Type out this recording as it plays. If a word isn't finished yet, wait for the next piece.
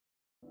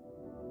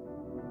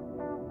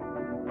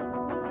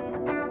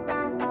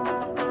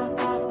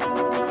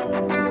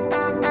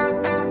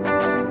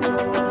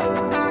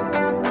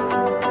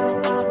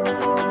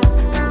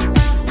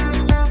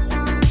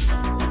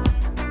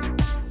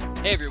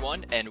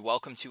and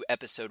welcome to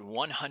episode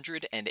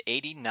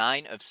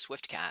 189 of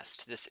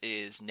Swiftcast. This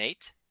is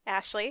Nate,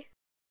 Ashley,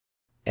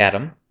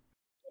 Adam,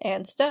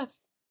 and Steph.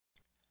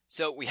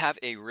 So we have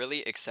a really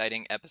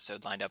exciting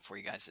episode lined up for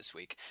you guys this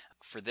week.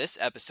 For this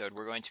episode,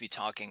 we're going to be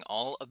talking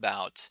all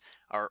about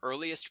our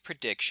earliest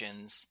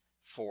predictions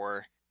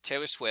for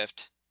Taylor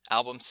Swift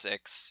Album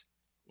 6,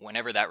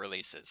 whenever that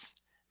releases.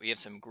 We have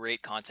some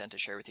great content to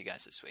share with you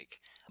guys this week.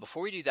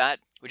 Before we do that,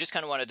 we just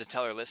kind of wanted to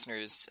tell our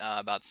listeners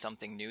about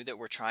something new that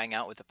we're trying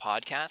out with the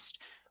podcast.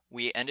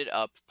 We ended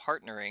up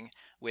partnering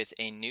with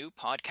a new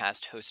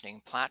podcast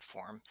hosting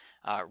platform,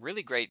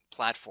 really great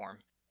platform.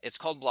 It's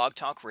called Blog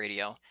Talk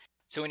Radio.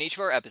 So in each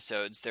of our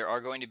episodes, there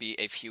are going to be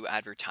a few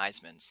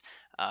advertisements.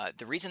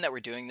 The reason that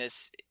we're doing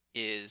this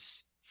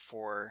is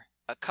for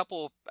a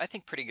couple, I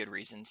think, pretty good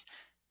reasons.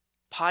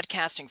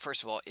 Podcasting,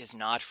 first of all, is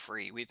not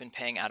free. We've been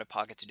paying out of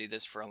pocket to do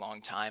this for a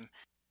long time.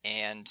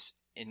 And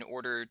in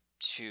order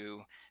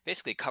to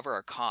basically cover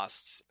our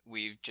costs,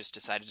 we've just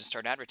decided to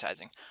start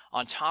advertising.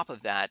 On top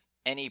of that,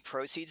 any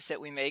proceeds that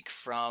we make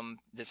from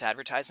this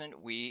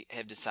advertisement, we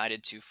have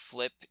decided to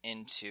flip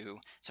into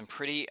some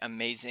pretty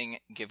amazing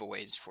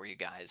giveaways for you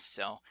guys.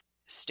 So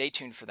stay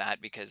tuned for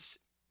that, because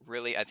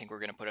really, I think we're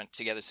going to put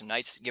together some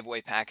nice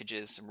giveaway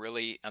packages, some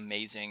really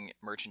amazing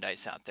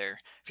merchandise out there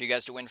for you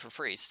guys to win for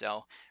free.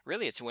 So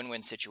really, it's a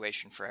win-win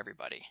situation for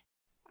everybody.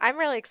 I'm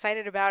really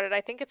excited about it.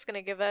 I think it's going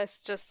to give us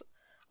just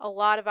a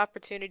lot of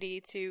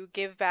opportunity to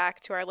give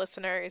back to our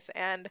listeners,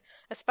 and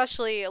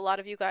especially a lot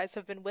of you guys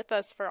have been with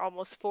us for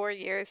almost 4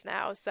 years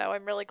now, so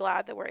I'm really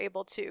glad that we're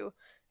able to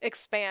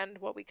expand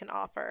what we can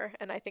offer,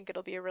 and I think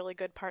it'll be a really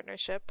good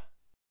partnership.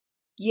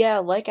 Yeah,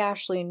 like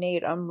Ashley and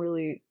Nate, I'm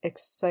really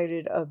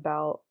excited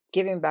about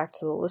giving back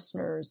to the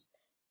listeners.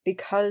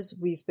 Because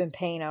we've been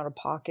paying out of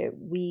pocket,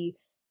 we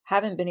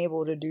haven't been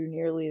able to do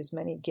nearly as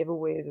many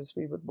giveaways as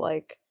we would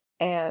like,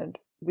 and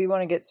we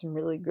want to get some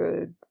really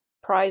good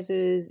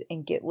prizes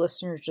and get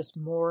listeners just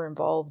more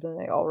involved than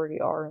they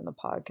already are in the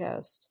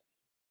podcast.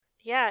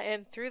 Yeah,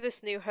 and through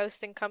this new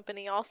hosting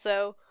company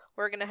also,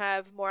 we're going to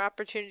have more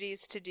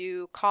opportunities to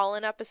do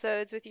call-in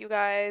episodes with you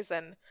guys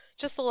and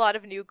just a lot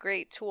of new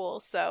great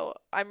tools. So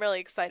I'm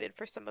really excited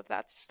for some of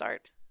that to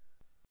start.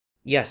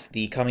 yes,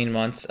 the coming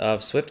months of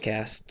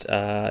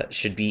Swiftcast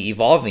should be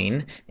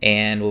evolving,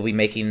 and we'll be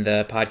making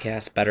the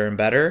podcast better and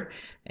better.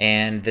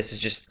 And this is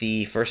just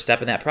the first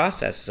step in that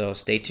process, so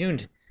stay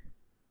tuned.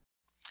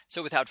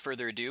 So without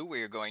further ado,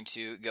 we are going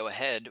to go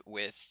ahead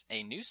with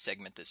a news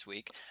segment this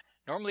week.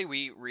 Normally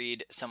we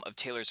read some of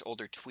Taylor's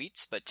older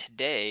tweets, but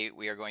today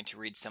we are going to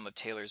read some of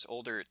Taylor's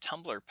older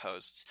Tumblr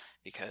posts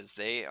because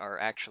they are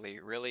actually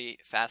really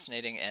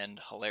fascinating and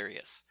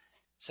hilarious.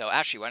 So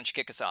Ashley, why don't you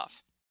kick us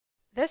off?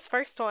 This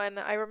first one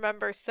I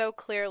remember so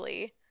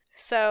clearly.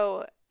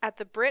 So at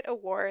the Brit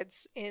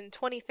Awards in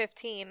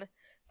 2015,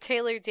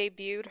 Taylor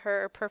debuted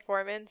her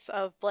performance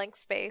of Blank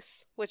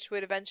Space, which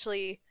would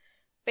eventually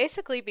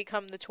basically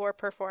become the tour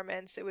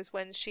performance. It was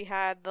when she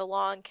had the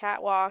long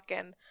catwalk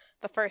and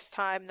the first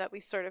time that we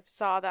sort of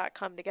saw that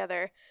come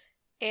together.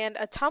 And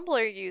a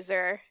Tumblr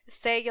user,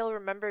 Say You'll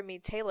Remember Me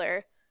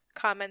Taylor,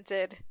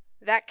 commented,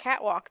 "That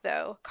catwalk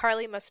though,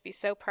 Carly must be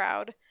so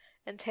proud."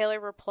 And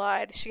Taylor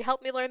replied, "She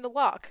helped me learn the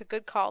walk. A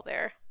good call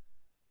there."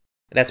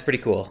 That's pretty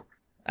cool.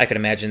 I could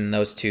imagine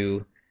those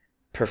two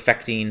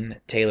perfecting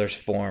Taylor's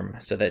form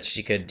so that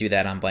she could do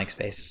that on Blank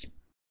Space.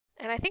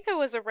 And I think it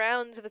was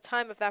around the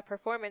time of that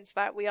performance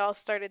that we all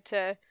started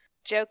to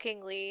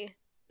jokingly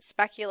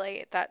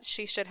speculate that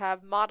she should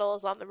have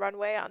models on the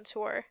runway on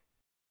tour.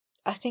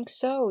 I think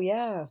so,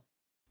 yeah.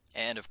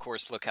 And of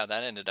course, look how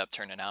that ended up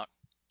turning out.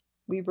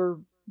 We were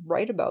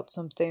right about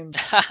something.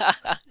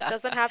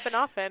 Doesn't happen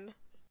often.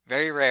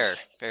 Very rare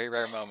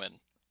moment.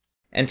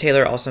 And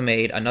Taylor also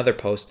made another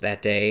post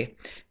that day,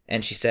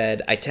 and she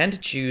said, "I tend to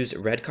choose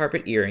red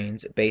carpet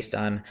earrings based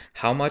on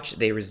how much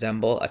they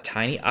resemble a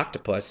tiny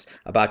octopus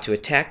about to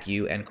attack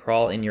you and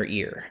crawl in your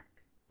ear."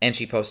 And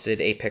she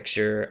posted a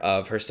picture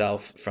of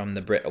herself from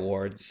the Brit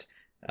Awards,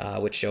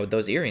 which showed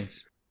those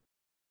earrings.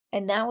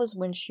 And that was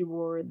when she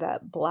wore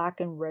that black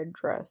and red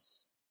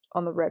dress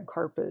on the red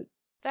carpet.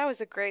 That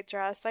was a great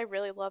dress. I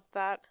really loved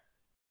that.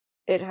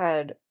 It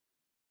had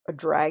a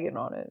dragon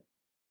on it,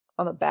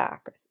 on the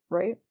back,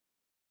 right?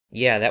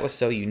 Yeah, that was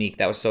so unique.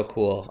 That was so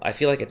cool. I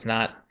feel like it's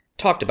not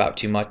talked about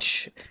too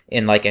much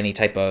in like any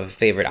type of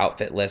favorite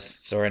outfit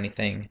lists or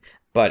anything,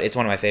 but it's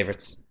one of my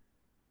favorites.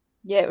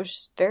 Yeah, it was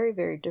just very,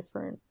 very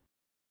different.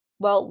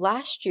 Well,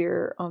 last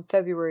year, on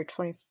February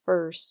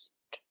 21st,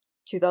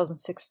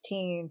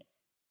 2016,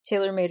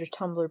 Taylor made a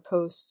Tumblr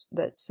post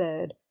that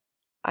said,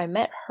 "I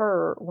met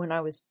her when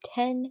I was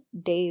 10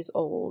 days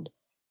old,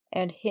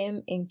 and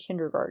him in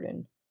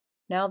kindergarten.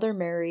 Now they're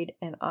married,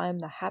 and I'm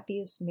the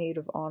happiest maid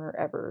of honor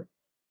ever.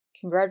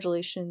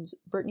 Congratulations,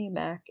 Brittany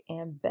Mac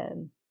and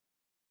Ben."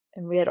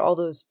 And we had all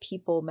those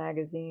People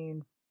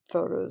magazine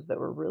photos that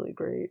were really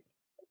great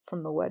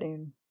from the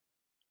wedding.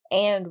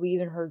 And we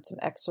even heard some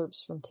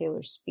excerpts from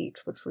Taylor's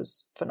speech, which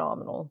was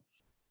phenomenal.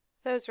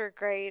 Those were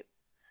great.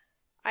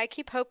 I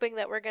keep hoping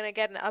that we're going to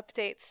get an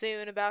update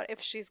soon about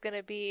if she's going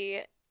to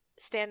be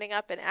standing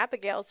up in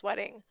Abigail's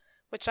wedding,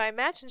 which I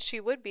imagine she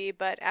would be,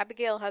 but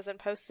Abigail hasn't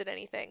posted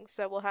anything,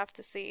 so we'll have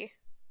to see.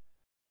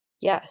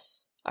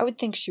 Yes, I would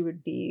think she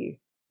would be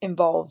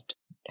involved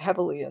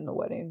heavily in the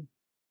wedding.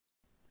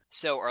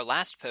 So our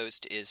last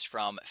post is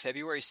from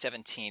February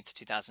 17th,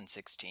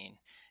 2016,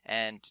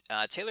 and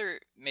Taylor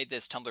made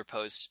this Tumblr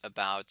post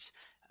about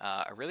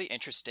a really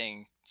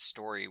interesting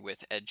story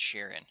with Ed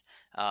Sheeran.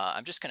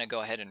 I'm just going to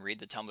go ahead and read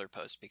the Tumblr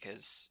post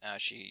because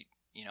she,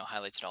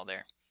 highlights it all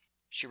there.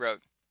 She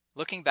wrote,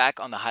 "Looking back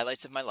on the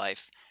highlights of my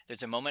life,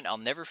 there's a moment I'll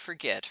never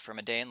forget from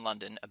a day in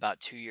London about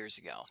 2 years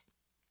ago.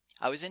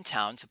 I was in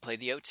town to play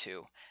the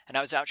O2, and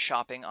I was out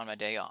shopping on my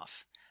day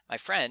off. My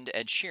friend,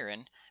 Ed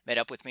Sheeran, met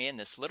up with me in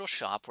this little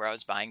shop where I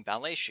was buying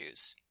ballet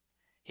shoes.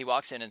 He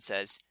walks in and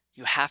says,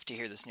 'You have to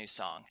hear this new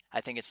song.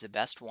 I think it's the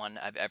best one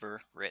I've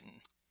ever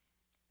written.'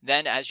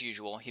 Then, as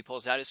usual, he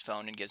pulls out his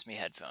phone and gives me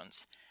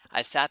headphones.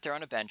 I sat there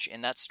on a bench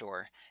in that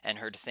store and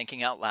heard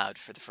Thinking Out Loud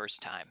for the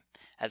first time,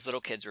 as little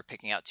kids were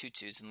picking out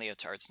tutus and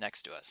leotards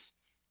next to us.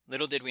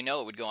 Little did we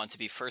know it would go on to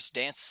be first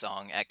dance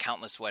song at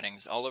countless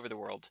weddings all over the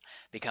world,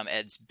 become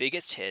Ed's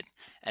biggest hit,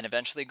 and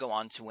eventually go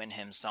on to win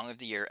him Song of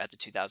the Year at the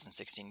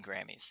 2016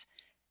 Grammys.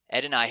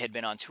 Ed and I had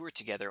been on tour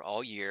together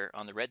all year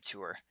on the Red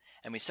Tour,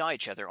 and we saw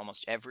each other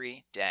almost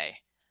every day.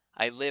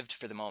 I lived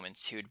for the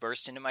moments he would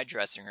burst into my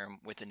dressing room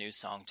with a new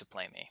song to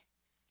play me.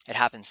 It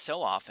happened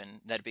so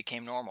often that it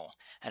became normal,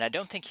 and I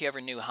don't think he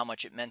ever knew how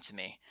much it meant to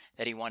me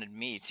that he wanted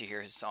me to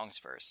hear his songs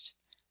first.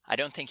 I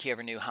don't think he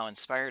ever knew how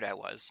inspired I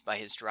was by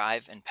his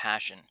drive and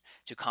passion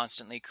to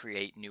constantly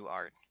create new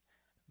art.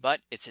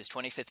 But it's his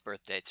 25th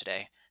birthday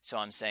today, so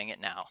I'm saying it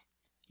now.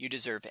 You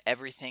deserve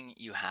everything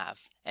you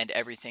have, and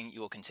everything you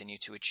will continue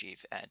to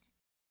achieve, Ed."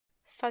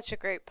 Such a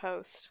great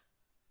post.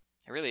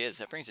 It really is.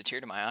 That brings a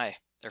tear to my eye.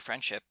 Their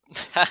friendship.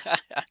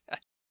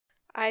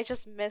 I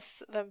just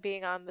miss them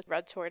being on the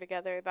Red Tour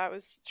together. That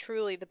was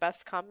truly the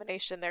best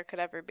combination there could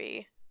ever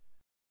be.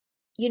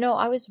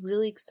 I was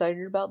really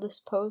excited about this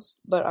post,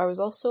 but I was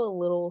also a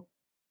little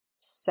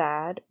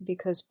sad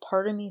because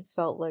part of me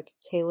felt like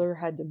Taylor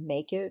had to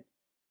make it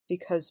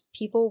because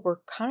people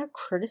were kind of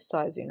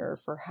criticizing her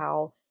for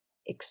how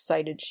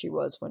excited she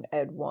was when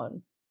Ed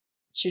won.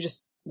 She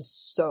just was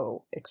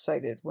so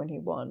excited when he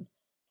won.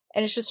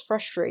 And it's just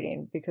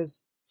frustrating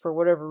because for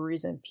whatever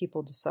reason,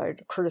 people decided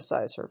to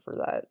criticize her for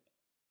that.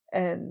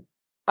 And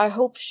I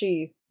hope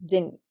she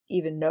didn't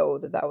even know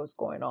that that was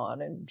going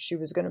on and she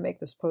was going to make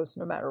this post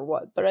no matter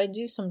what. But I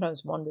do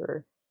sometimes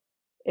wonder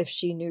if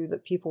she knew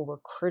that people were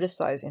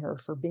criticizing her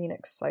for being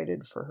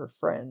excited for her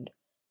friend.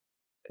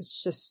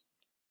 It's just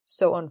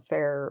so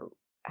unfair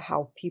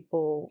how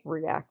people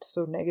react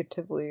so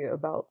negatively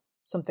about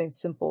something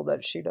simple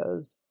that she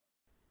does.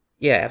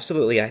 Yeah,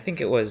 absolutely. I think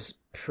it was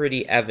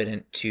pretty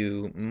evident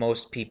to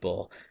most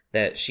people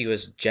that she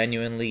was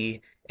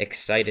genuinely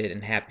excited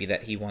and happy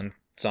that he won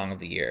Song of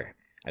the Year.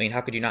 I mean,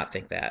 how could you not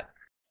think that?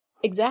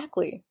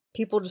 Exactly.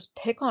 People just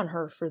pick on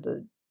her for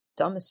the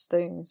dumbest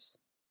things.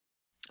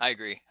 I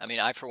agree. I mean,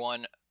 I, for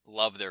one,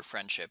 love their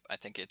friendship. I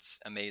think it's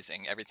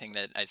amazing. Everything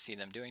that I see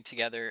them doing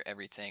together,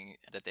 everything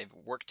that they've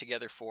worked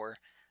together for,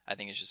 I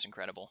think is just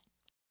incredible.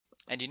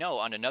 And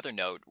on another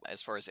note,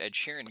 as far as Ed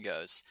Sheeran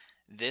goes,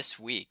 this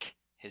week,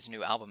 his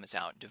new album is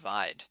out,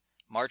 Divide.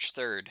 March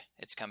 3rd,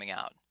 it's coming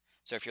out.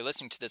 So if you're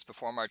listening to this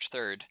before March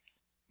 3rd,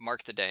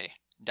 mark the day.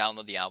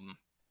 Download the album.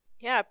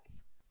 Yeah,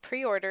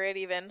 pre-order it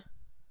even.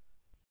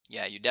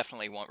 Yeah, you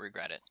definitely won't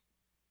regret it.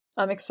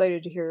 I'm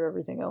excited to hear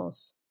everything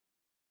else.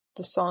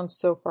 The songs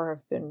so far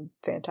have been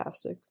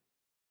fantastic.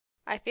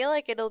 I feel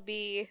like it'll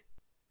be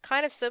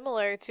kind of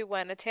similar to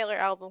when a Taylor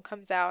album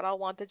comes out. I'll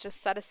want to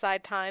just set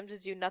aside time to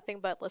do nothing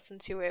but listen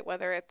to it,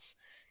 whether it's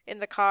in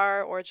the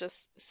car or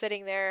just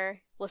sitting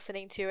there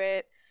listening to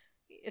it.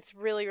 It's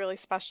really, really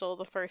special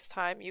the first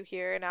time you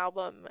hear an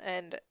album,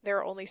 and there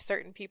are only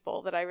certain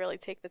people that I really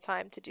take the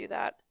time to do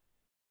that.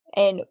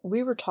 And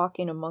we were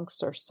talking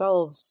amongst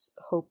ourselves,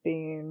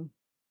 hoping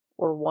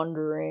or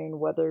wondering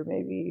whether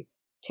maybe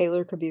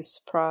Taylor could be a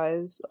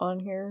surprise on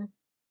here.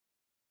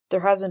 There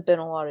hasn't been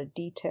a lot of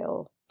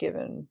detail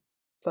given,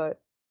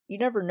 but you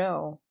never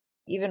know.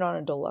 Even on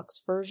a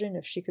deluxe version,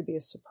 if she could be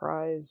a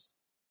surprise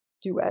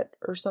duet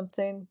or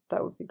something,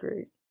 that would be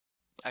great.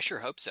 I sure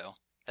hope so.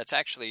 That's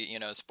actually,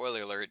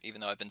 spoiler alert,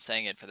 even though I've been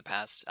saying it for the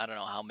past, I don't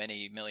know how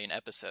many million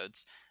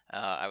episodes,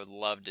 I would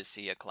love to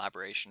see a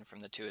collaboration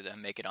from the two of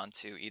them make it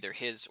onto either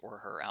his or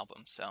her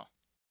album, so.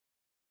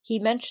 He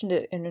mentioned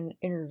it in an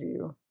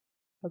interview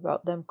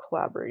about them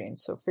collaborating,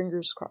 so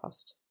fingers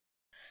crossed.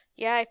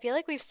 Yeah, I feel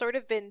like we've sort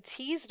of been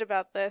teased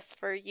about this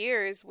for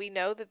years. We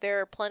know that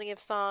there are plenty of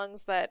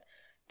songs that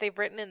they've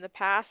written in the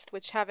past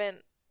which haven't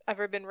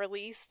ever been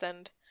released,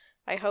 and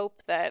I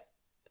hope that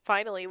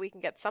finally we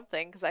can get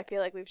something, because I feel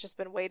like we've just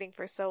been waiting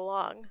for so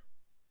long.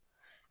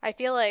 I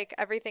feel like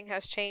Everything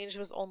Has Changed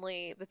was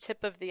only the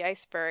tip of the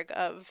iceberg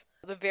of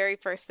the very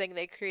first thing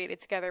they created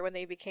together when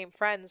they became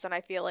friends, and I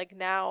feel like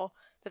now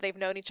that they've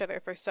known each other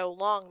for so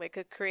long, they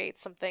could create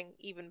something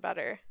even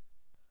better.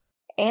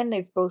 And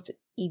they've both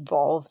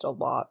evolved a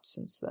lot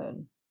since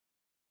then.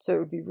 So it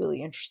would be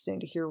really interesting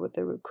to hear what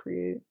they would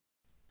create.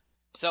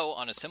 So,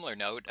 on a similar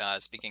note,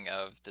 speaking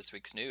of this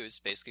week's news,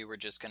 basically we're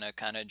just going to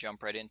kind of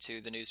jump right into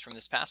the news from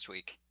this past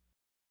week.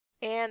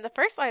 And the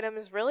first item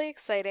is really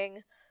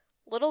exciting.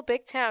 Little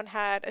Big Town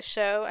had a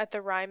show at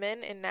the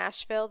Ryman in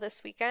Nashville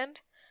this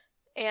weekend,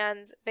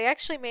 and they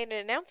actually made an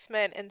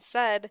announcement and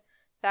said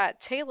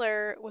that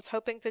Taylor was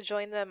hoping to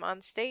join them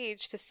on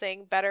stage to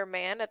sing Better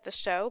Man at the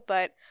show,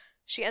 but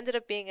she ended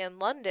up being in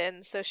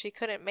London, so she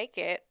couldn't make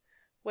it,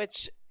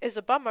 which is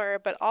a bummer,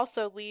 but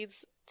also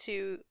leads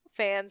to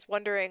fans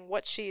wondering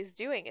what she's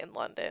doing in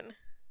London.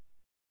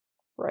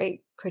 Right?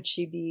 Could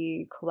she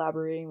be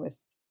collaborating with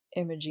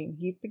Imogen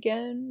Heap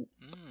again?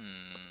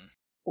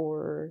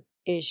 Or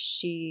is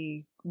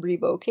she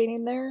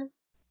relocating there?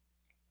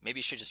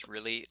 Maybe she just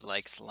really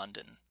likes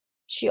London.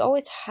 She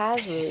always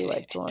has really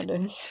liked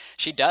London.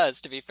 She does,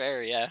 to be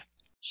fair, yeah.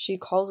 She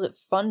calls it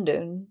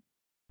Fundin.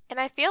 And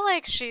I feel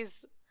like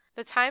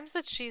the times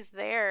that she's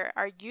there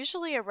are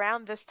usually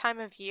around this time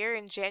of year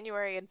in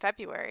January and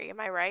February, am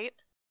I right?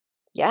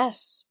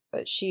 Yes,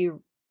 but she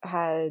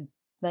had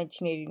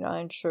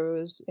 1989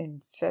 shows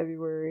in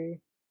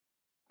February.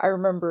 I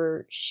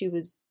remember she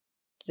was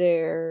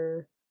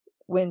there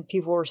when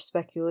people were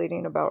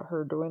speculating about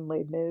her doing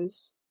Les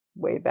Mis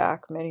way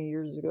back many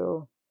years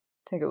ago.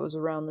 I think it was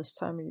around this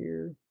time of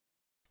year.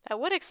 That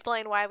would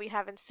explain why we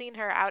haven't seen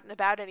her out and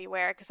about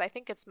anywhere, because I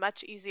think it's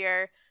much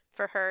easier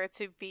for her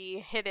to be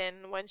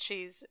hidden when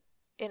she's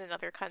in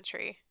another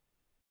country.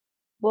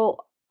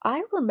 Well,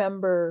 I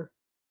remember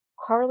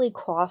Karlie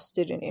Kloss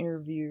did an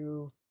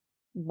interview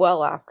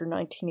well after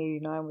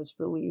 1989 was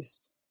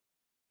released,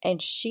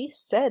 and she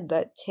said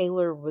that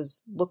Taylor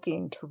was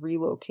looking to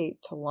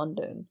relocate to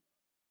London,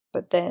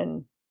 but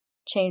then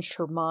changed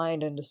her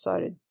mind and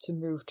decided to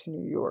move to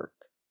New York.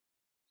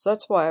 So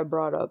that's why I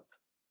brought up,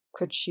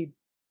 could she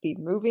be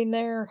moving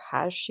there?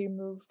 Has she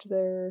moved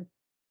there?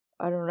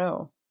 I don't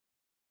know.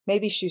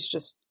 Maybe she's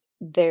just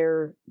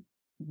there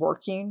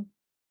working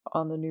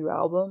on the new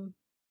album,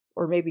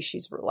 or maybe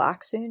she's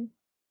relaxing.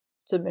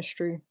 It's a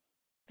mystery.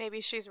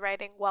 Maybe she's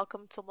writing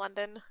Welcome to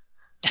London.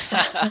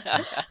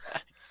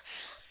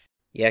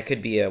 Yeah, it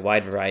could be a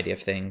wide variety of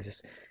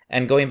things.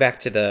 And going back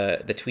to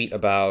the tweet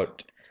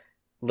about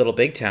Little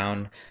Big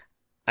Town,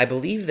 I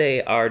believe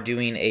they are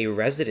doing a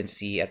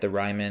residency at the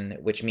Ryman,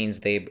 which means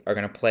they are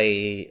going to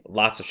play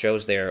lots of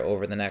shows there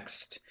over the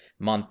next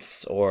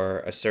months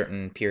or a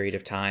certain period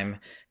of time.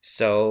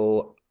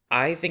 So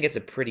I think it's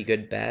a pretty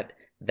good bet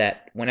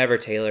that whenever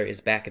Taylor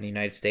is back in the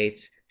United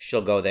States,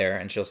 she'll go there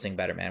and she'll sing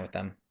Better Man with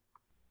them.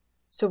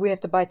 So we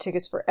have to buy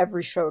tickets for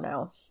every show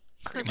now.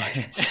 Pretty much.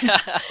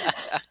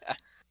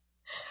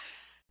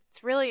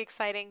 It's really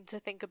exciting to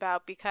think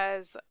about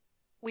because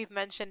we've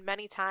mentioned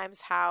many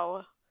times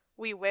how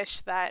we wish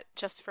that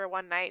just for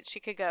one night she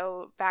could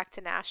go back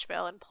to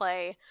Nashville and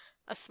play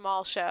a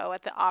small show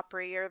at the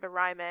Opry or the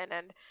Ryman,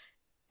 and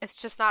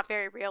it's just not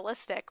very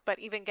realistic, but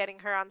even getting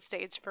her on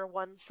stage for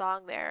one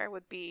song there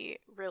would be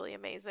really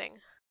amazing.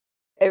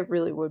 It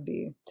really would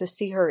be. To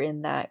see her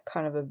in that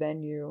kind of a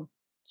venue,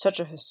 such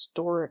a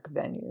historic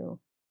venue.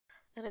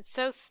 And it's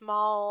so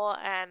small,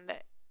 and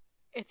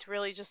it's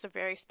really just a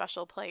very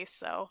special place,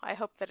 so I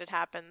hope that it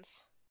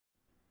happens.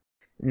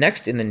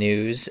 Next in the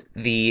news,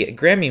 the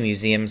Grammy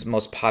Museum's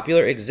most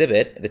popular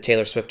exhibit, the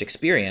Taylor Swift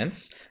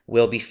Experience,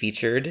 will be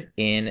featured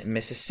in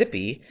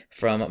Mississippi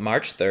from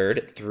March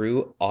 3rd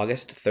through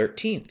August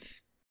 13th.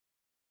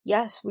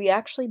 Yes, we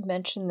actually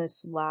mentioned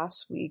this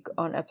last week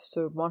on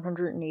episode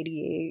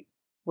 188,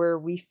 where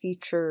we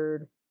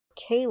featured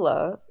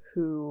Kayla,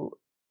 who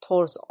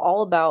told us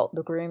all about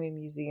the Grammy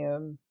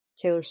Museum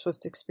Taylor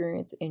Swift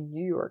Experience in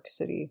New York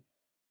City.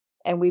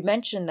 And we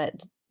mentioned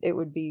that it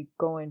would be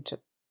going to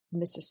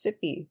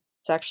Mississippi.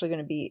 It's actually going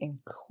to be in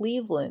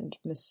Cleveland,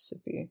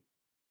 Mississippi.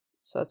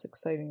 So that's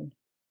exciting.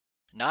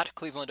 Not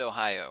Cleveland,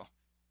 Ohio,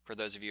 for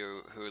those of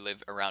you who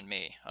live around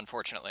me,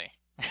 unfortunately.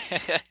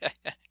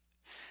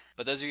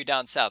 But those of you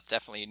down south,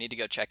 definitely, you need to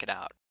go check it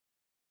out.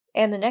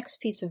 And the next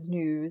piece of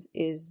news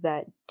is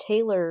that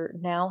Taylor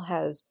now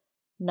has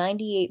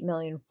 98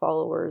 million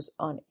followers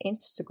on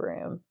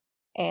Instagram,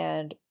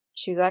 and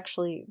she's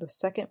actually the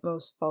second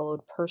most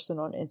followed person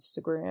on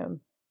Instagram.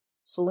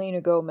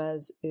 Selena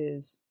Gomez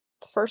is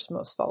the first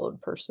most followed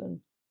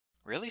person.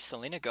 Really?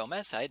 Selena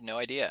Gomez? I had no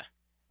idea.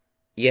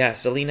 Yeah,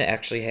 Selena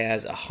actually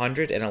has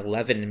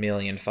 111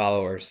 million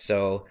followers,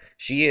 so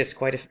she is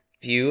quite a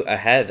few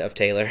ahead of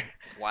Taylor.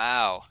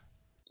 Wow.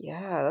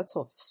 Yeah, that's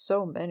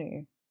so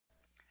many.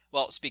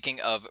 Well, speaking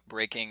of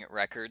breaking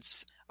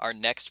records, our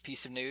next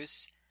piece of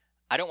news,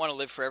 I Don't Want to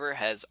Live Forever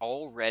has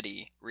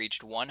already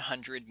reached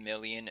 100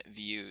 million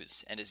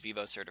views and is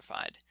Vivo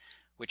certified,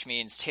 which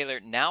means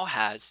Taylor now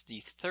has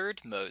the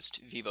third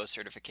most Vivo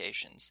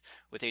certifications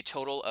with a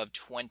total of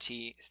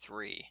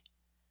 23.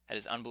 That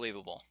is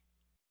unbelievable.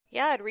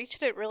 Yeah, it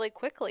reached it really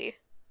quickly.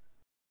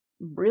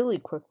 Really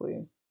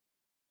quickly.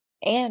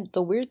 And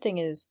the weird thing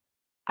is,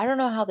 I don't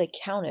know how they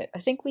count it. I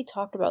think we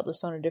talked about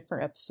this on a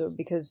different episode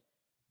because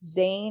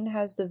Zayn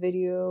has the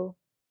video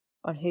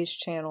on his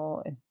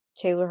channel and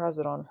Taylor has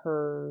it on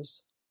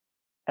hers.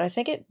 And I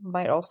think it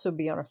might also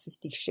be on a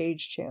 50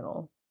 Shades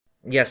channel.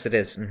 Yes, it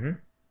is.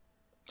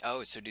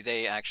 Oh, so do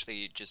they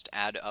actually just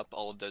add up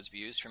all of those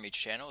views from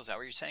each channel? Is that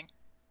what you're saying?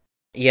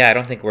 Yeah, I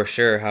don't think we're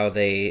sure how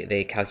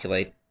they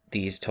calculate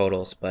these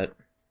totals, but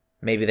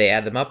maybe they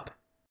add them up.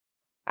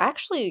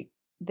 Actually,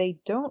 they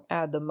don't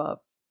add them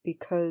up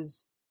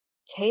because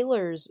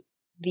Taylor's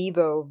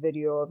Vivo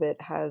video of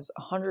it has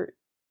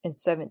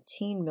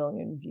 117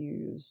 million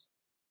views,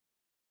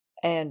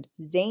 and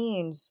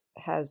Zayn's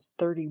has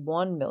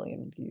 31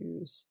 million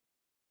views.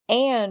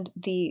 And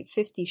the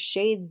 50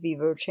 Shades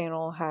Vivo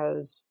channel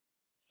has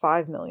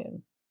 5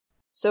 million.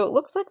 So it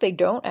looks like they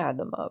don't add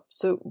them up.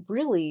 So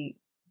really,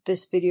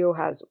 this video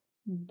has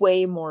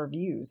way more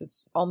views.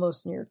 It's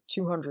almost near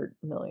 200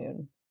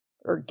 million,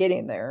 or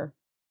getting there.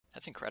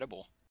 That's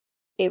incredible.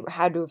 It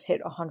had to have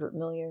hit 100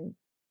 million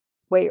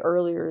way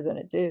earlier than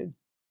it did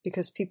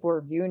because people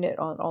are viewing it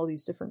on all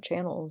these different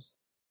channels.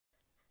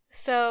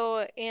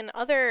 So, in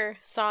other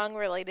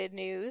song-related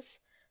news,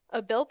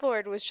 a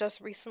billboard was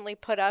just recently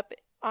put up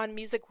on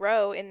Music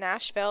Row in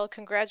Nashville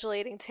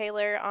congratulating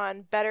Taylor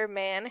on Better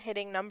Man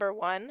hitting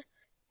 #1.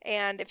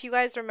 And if you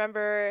guys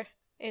remember,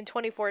 in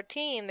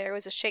 2014, there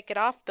was a Shake It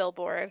Off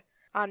billboard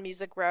on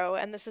Music Row,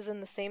 and this is in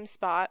the same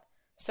spot,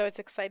 so it's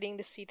exciting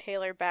to see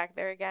Taylor back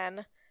there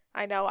again.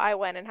 I know I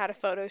went and had a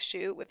photo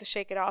shoot with the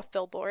Shake It Off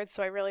billboard,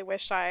 so I really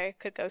wish I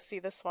could go see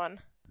this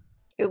one.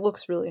 It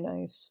looks really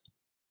nice.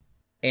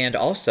 And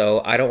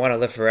also, I Don't Want to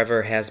Live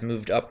Forever has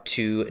moved up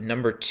to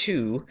number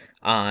 2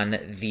 on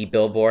the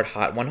Billboard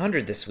Hot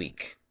 100 this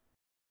week.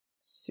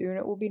 Soon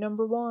it will be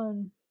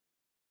 #1.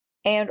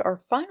 And our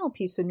final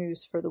piece of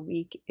news for the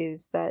week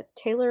is that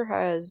Taylor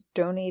has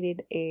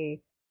donated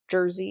a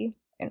jersey,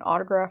 an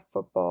autographed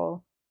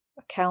football,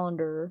 a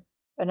calendar,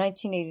 a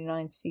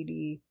 1989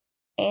 CD,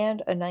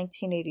 and a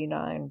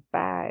 1989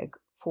 bag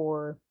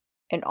for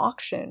an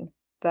auction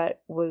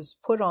that was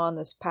put on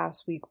this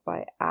past week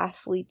by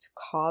Athletes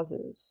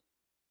Causes.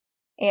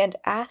 And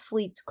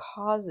Athletes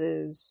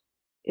Causes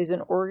is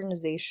an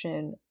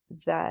organization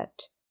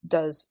that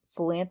does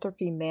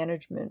philanthropy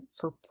management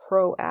for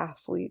pro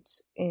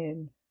athletes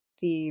in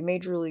the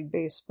Major League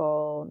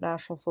Baseball,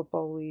 National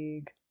Football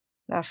League,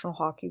 National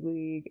Hockey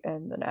League,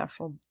 and the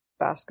National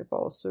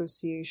Basketball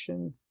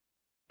Association.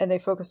 And they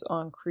focus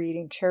on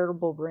creating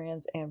charitable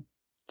brands and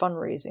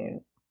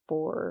fundraising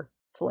for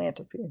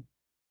philanthropy.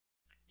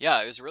 Yeah,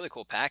 it was a really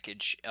cool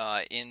package.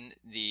 In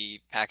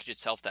the package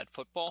itself, that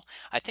football,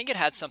 I think it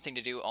had something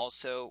to do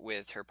also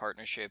with her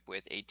partnership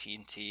with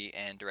AT&T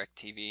and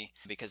DirecTV,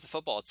 because the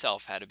football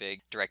itself had a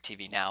big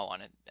DirecTV Now on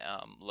it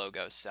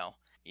logo. So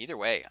either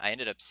way, I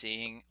ended up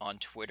seeing on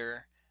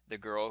Twitter the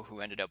girl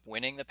who ended up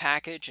winning the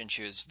package, and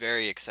she was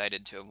very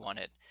excited to have won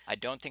it. I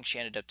don't think she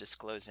ended up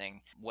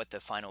disclosing what the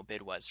final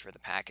bid was for the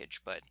package,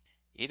 but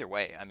either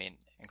way, I mean,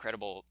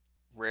 incredible,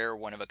 rare,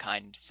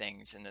 one-of-a-kind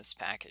things in this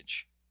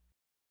package.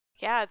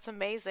 Yeah, it's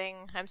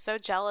amazing. I'm so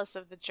jealous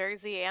of the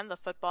jersey and the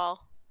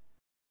football.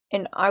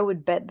 And I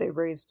would bet they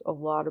raised a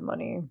lot of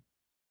money.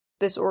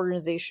 This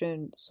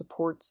organization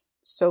supports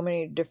so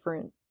many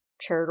different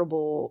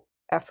charitable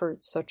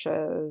efforts such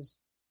as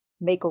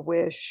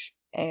Make-A-Wish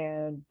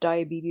and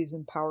Diabetes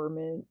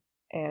Empowerment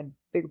and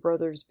Big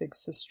Brothers Big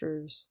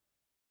Sisters.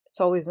 It's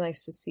always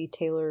nice to see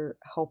Taylor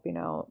helping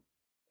out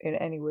in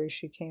any way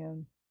she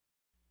can.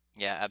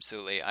 Yeah,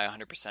 absolutely. I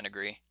 100%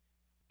 agree.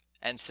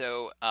 And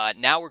so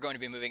now we're going to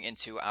be moving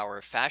into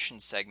our fashion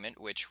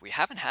segment, which we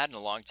haven't had in a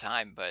long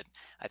time, but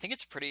I think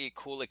it's a pretty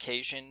cool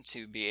occasion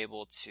to be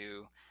able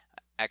to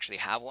actually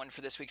have one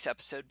for this week's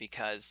episode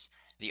because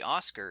the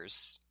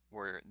Oscars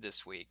were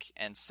this week.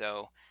 And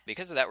so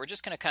because of that, we're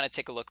just going to kind of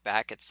take a look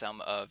back at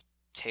some of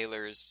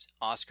Taylor's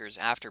Oscars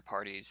after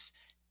parties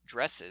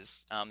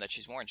dresses that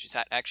she's worn.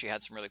 Actually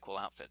had some really cool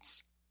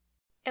outfits.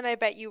 And I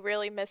bet you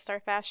really missed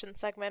our fashion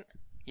segment.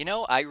 You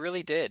know, I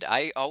really did.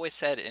 I always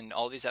said in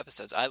all these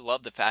episodes, I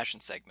love the fashion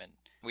segment.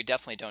 We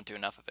definitely don't do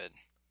enough of it.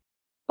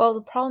 Well,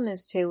 the problem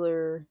is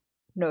Taylor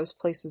knows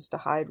places to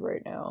hide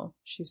right now.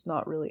 She's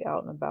not really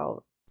out and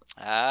about.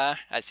 Ah,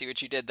 I see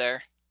what you did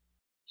there.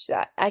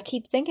 I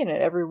keep thinking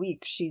it every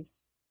week.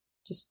 She's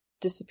just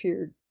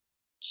disappeared.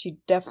 She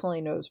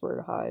definitely knows where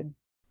to hide.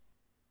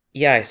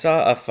 Yeah, I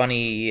saw a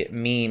funny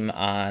meme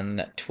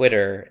on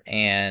Twitter,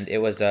 and it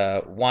was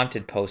a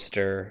wanted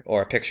poster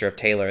or a picture of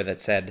Taylor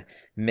that said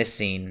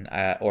missing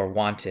or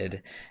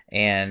wanted,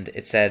 and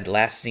it said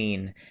last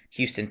seen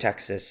Houston,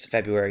 Texas,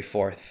 February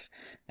 4th.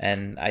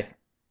 And I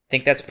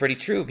think that's pretty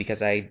true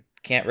because I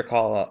can't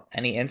recall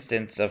any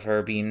instance of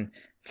her being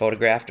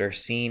photographed or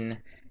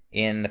seen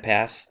in the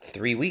past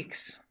 3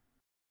 weeks.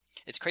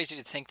 It's crazy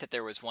to think that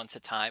there was once a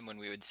time when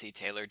we would see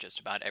Taylor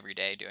just about every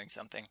day doing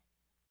something.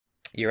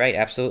 You're right,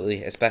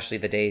 absolutely, especially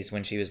the days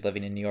when she was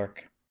living in New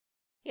York.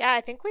 Yeah,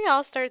 I think we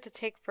all started to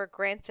take for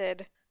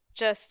granted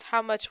just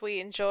how much we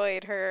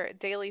enjoyed her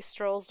daily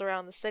strolls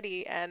around the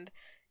city, and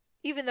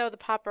even though the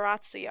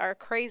paparazzi are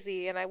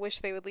crazy and I wish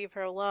they would leave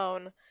her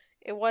alone,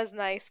 it was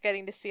nice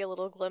getting to see a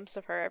little glimpse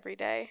of her every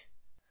day.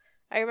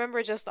 I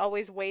remember just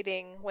always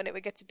waiting when it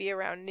would get to be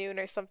around noon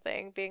or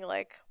something, being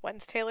like,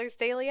 when's Taylor's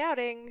daily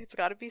outing? It's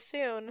gotta be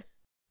soon.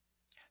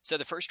 So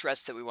the first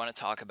dress that we want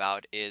to talk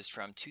about is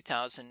from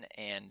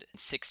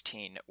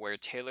 2016, where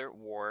Taylor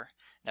wore,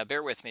 now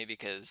bear with me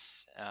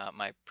because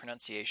my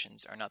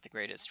pronunciations are not the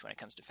greatest when it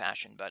comes to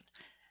fashion, but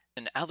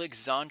an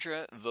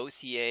Alexandra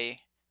Vauthier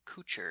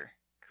couture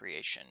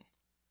creation.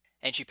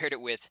 And she paired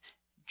it with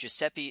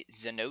Giuseppe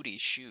Zanotti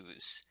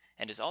shoes,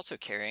 and is also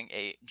carrying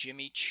a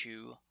Jimmy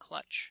Choo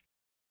clutch.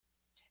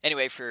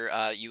 Anyway, for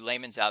you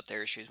layman's out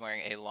there, she was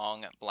wearing a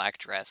long black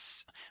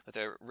dress with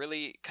a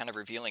really kind of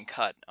revealing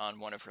cut on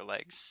one of her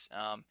legs.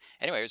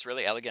 Anyway, it was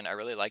really elegant. I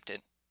really liked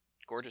it.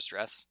 Gorgeous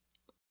dress.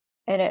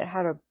 And it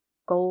had a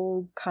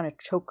gold kind of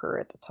choker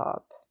at the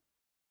top.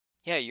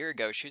 Yeah, a year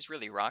ago, she was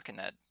really rocking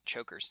that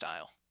choker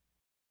style.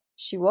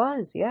 She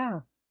was,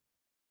 yeah.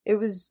 It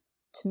was,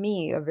 to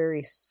me, a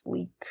very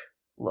sleek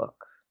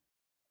look.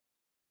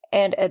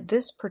 And at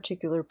this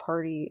particular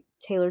party,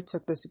 Taylor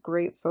took this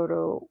great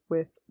photo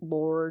with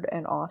Lorde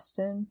and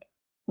Austin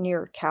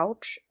near a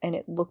couch, and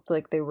it looked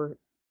like they were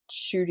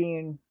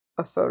shooting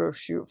a photo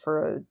shoot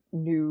for a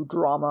new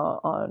drama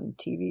on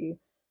TV.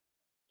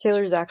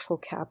 Taylor's actual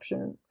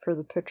caption for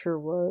the picture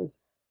was,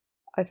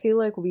 "I feel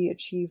like we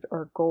achieved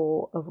our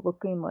goal of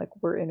looking like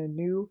we're in a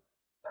new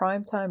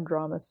primetime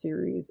drama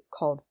series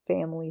called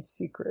Family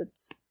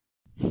Secrets."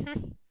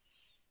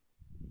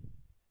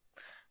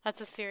 That's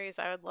a series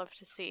I would love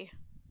to see.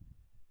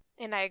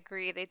 And I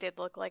agree, they did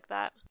look like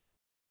that.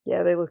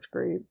 Yeah, they looked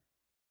great.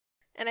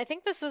 And I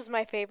think this was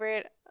my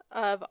favorite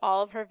of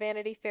all of her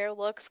Vanity Fair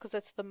looks because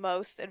it's the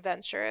most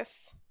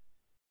adventurous.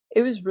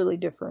 It was really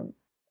different.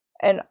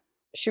 And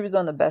she was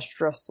on the best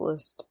dress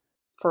list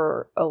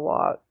for a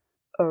lot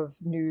of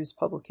news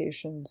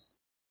publications.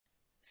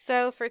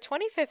 So for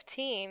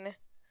 2015,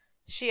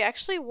 she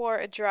actually wore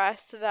a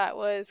dress that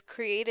was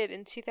created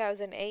in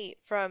 2008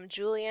 from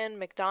Julianne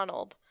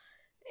MacDonald.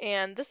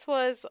 And this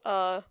was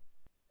a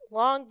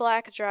long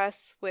black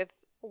dress with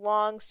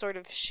long sort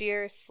of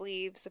sheer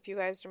sleeves, if you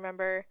guys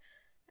remember.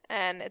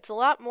 And it's a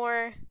lot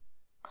more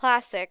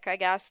classic, I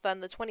guess, than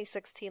the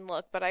 2016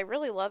 look, but I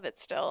really love it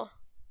still.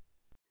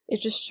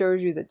 It just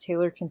shows you that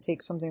Taylor can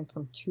take something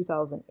from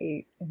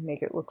 2008 and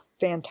make it look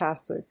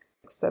fantastic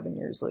 7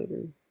 years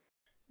later.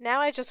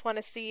 Now I just want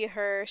to see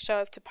her show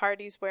up to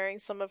parties wearing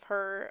some of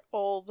her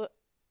old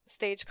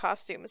stage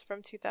costumes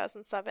from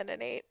 2007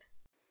 and 8.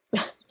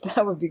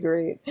 That would be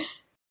great.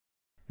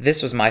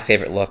 This was my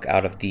favorite look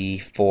out of the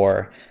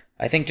four.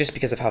 I think just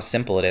because of how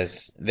simple it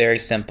is. Very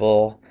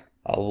simple,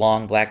 a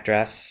long black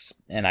dress,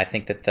 and I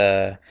think that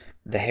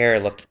the hair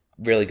looked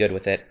really good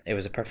with it. It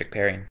was a perfect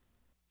pairing.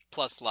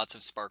 Plus lots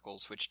of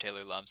sparkles, which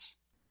Taylor loves.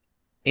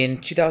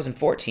 In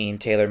 2014,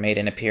 Taylor made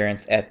an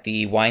appearance at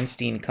the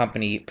Weinstein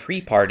Company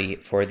pre-party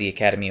for the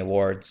Academy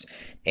Awards,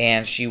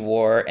 and she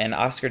wore an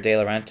Oscar de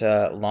la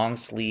Renta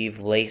long-sleeve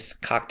lace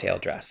cocktail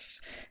dress.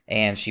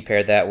 And she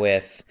paired that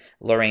with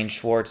Lorraine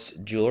Schwartz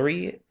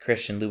jewelry,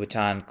 Christian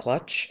Louboutin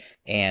clutch,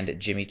 and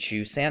Jimmy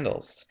Choo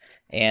sandals.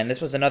 And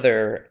this was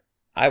another,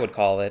 I would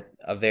call it,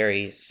 a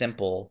very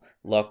simple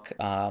look.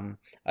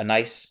 A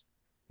nice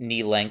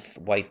knee-length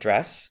white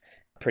dress,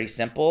 pretty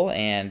simple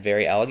and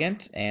very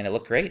elegant, and it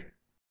looked great.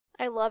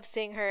 I love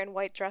seeing her in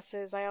white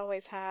dresses. I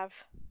always have.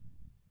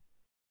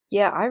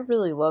 Yeah, I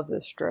really love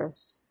this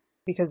dress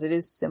because it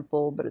is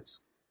simple, but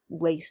it's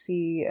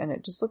lacy and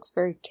it just looks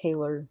very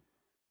Taylor.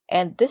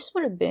 And this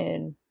would have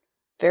been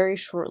very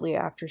shortly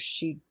after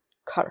she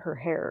cut her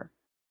hair.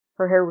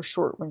 Her hair was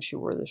short when she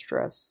wore this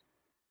dress.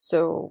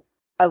 So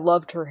I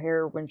loved her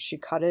hair when she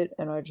cut it,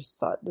 and I just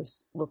thought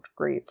this looked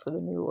great for the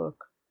new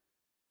look.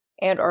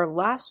 And our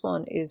last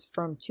one is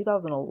from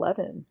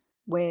 2011,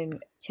 when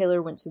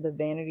Taylor went to the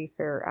Vanity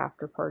Fair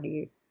after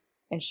party,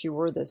 and she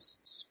wore this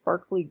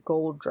sparkly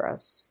gold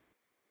dress.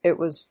 It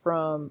was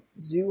from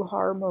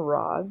Zuhar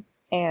Murad,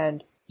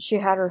 and she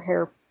had her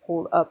hair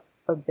pulled up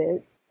a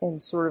bit in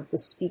sort of the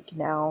Speak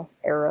Now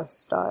era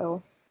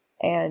style.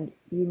 And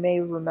you may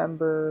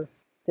remember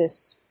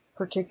this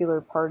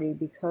particular party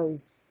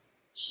because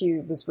she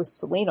was with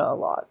Selena a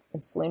lot,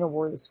 and Selena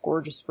wore this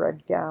gorgeous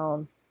red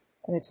gown,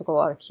 and they took a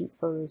lot of cute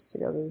photos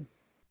together.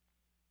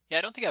 Yeah,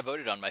 I don't think I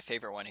voted on my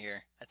favorite one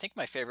here. I think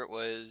my favorite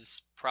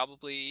was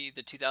probably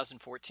the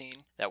 2014,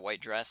 that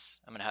white dress.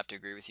 I'm going to have to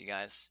agree with you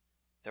guys.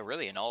 Though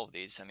really in all of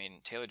these, I mean,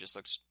 Taylor just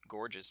looks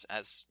gorgeous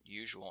as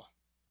usual.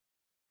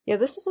 Yeah,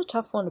 this is a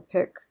tough one to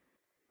pick,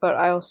 but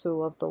I also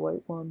love the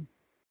white one.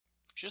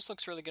 She just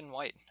looks really good in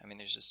white. I mean,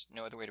 there's just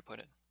no other way to put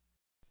it.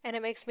 And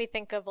it makes me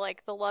think of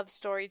like the Love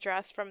Story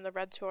dress from the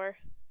Red Tour.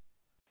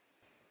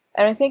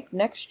 And I think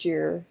next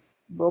year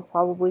we'll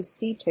probably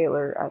see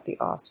Taylor at the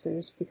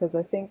Oscars because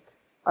I think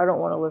I Don't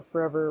Want to Live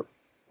Forever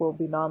will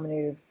be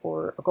nominated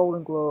for a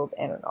Golden Globe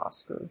and an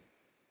Oscar.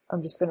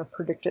 I'm just going to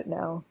predict it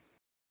now.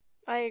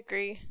 I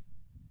agree.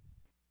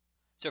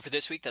 So for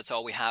this week, that's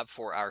all we have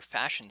for our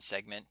fashion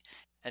segment.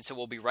 And so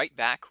we'll be right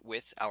back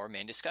with our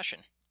main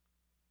discussion.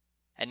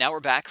 And now we're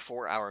back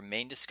for our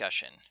main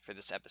discussion for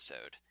this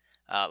episode.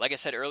 Like I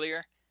said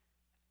earlier,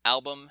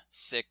 album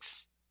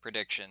 6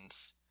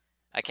 predictions.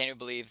 I can't even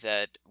believe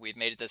that we've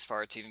made it this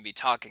far to even be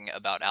talking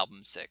about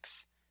album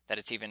 6, that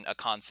it's even a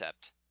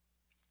concept.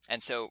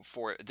 And so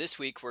for this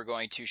week, we're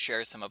going to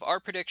share some of our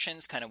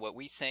predictions, kind of what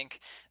we think,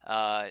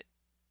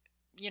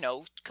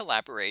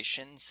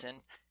 collaborations and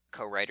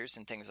co-writers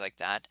and things like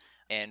that.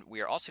 And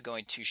we are also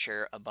going to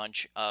share a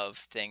bunch of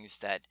things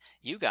that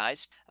you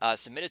guys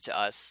submitted to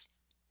us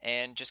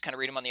and just kind of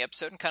read them on the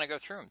episode and kind of go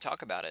through them,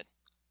 talk about it.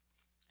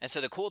 And so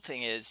the cool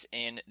thing is,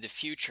 in the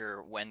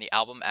future, when the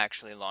album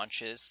actually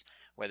launches,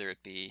 whether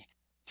it be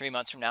 3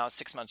 months from now,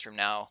 6 months from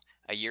now,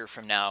 a year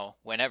from now,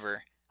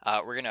 whenever,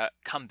 we're going to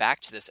come back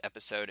to this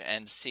episode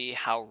and see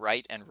how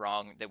right and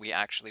wrong that we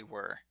actually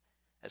were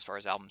as far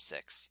as album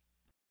 6.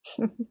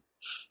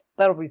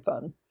 That'll be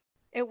fun.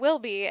 It will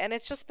be, and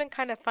it's just been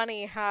kind of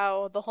funny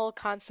how the whole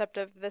concept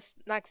of this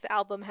next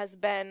album has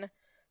been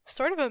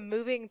sort of a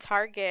moving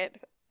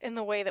target in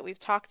the way that we've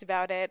talked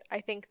about it. I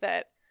think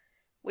that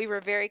we were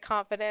very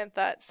confident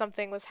that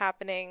something was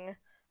happening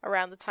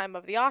around the time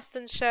of the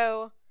Austin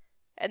show,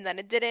 and then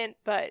it didn't,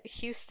 but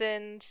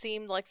Houston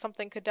seemed like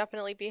something could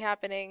definitely be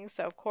happening,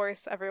 so of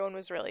course everyone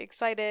was really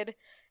excited.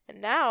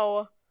 And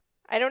now,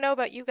 I don't know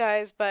about you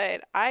guys,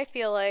 but I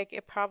feel like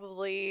it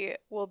probably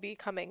will be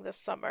coming this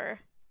summer.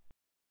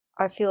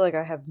 I feel like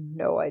I have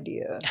no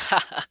idea.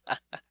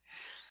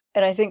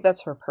 And I think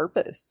that's her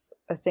purpose.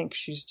 I think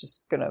she's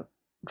just gonna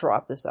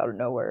drop this out of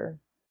nowhere.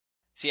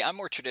 See, I'm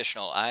more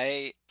traditional.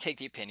 I take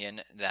the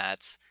opinion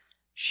that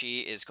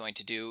she is going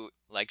to do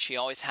like she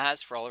always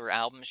has for all of her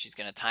albums. She's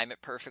going to time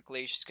it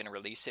perfectly. She's going to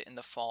release it in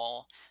the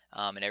fall,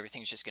 and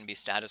everything's just going to be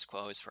status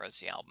quo as far as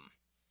the album.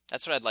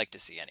 That's what I'd like to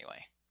see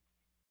anyway.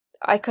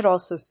 I could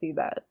also see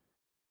that.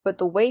 But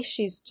the way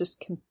she's just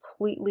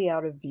completely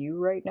out of view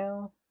right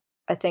now,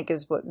 I think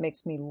is what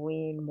makes me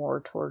lean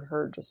more toward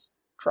her just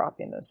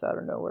dropping this out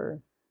of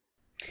nowhere.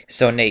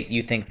 So, Nate,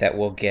 you think that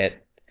we'll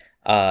get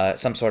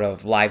some sort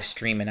of live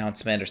stream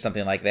announcement or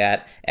something like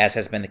that, as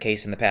has been the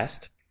case in the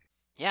past?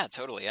 Yeah,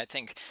 totally. I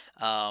think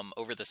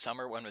over the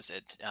summer, when was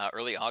it?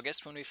 Early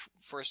August when we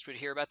first would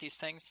hear about these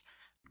things?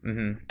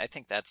 Mm-hmm. I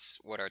think that's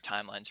what our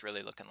timeline's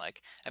really looking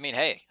like. I mean,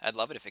 hey, I'd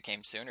love it if it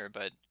came sooner,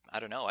 but I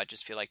don't know. I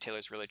just feel like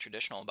Taylor's really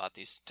traditional about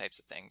these types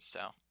of things,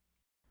 so...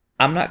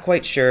 I'm not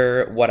quite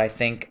sure what I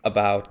think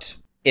about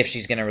if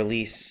she's going to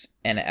release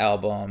an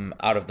album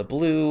out of the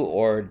blue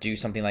or do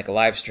something like a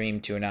live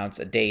stream to announce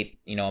a date,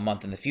 a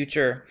month in the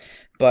future.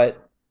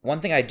 But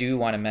one thing I do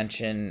want to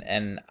mention,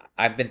 and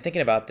I've been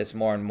thinking about this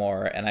more and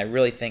more, and I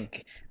really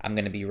think I'm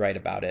going to be right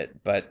about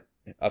it, but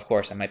of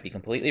course I might be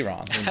completely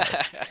wrong. Who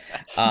knows?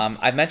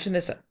 I've mentioned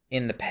this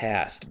in the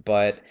past,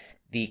 but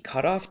the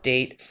cutoff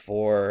date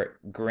for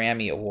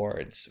Grammy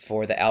Awards,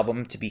 for the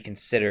album to be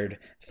considered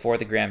for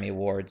the Grammy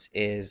Awards,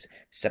 is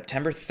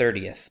September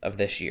 30th of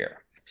this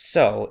year.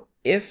 So,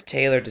 if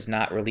Taylor does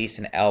not release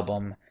an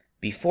album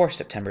before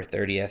September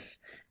 30th,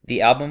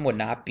 the album would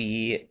not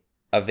be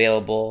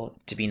available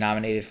to be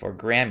nominated for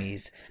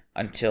Grammys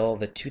until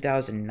the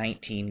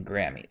 2019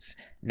 Grammys.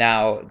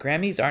 Now,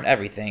 Grammys aren't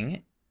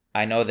everything.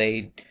 I know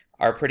they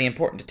are pretty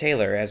important to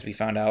Taylor, as we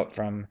found out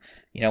from,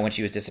 when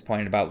she was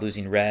disappointed about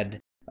losing Red.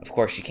 Of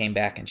course, she came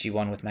back and she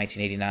won with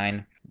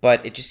 1989.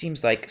 But it just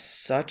seems like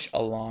such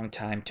a long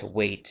time to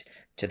wait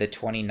to the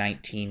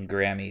 2019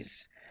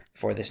 Grammys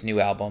for this new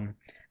album.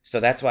 So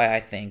that's why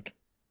I think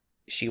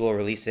she will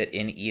release it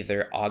in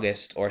either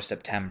August or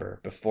September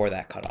before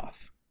that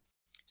cutoff.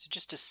 So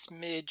just a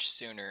smidge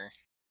sooner.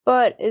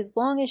 But as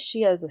long as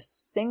she has a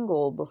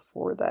single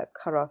before that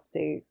cutoff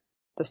date,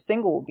 the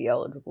single will be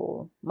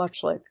eligible,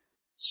 much like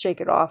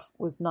Shake It Off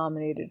was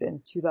nominated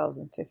in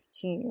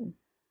 2015.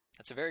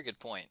 That's a very good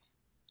point.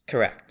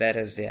 Correct. That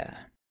is, yeah.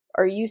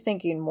 Are you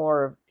thinking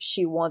more of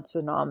she wants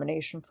a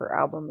nomination for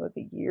Album of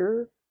the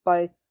Year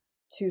by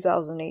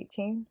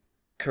 2018?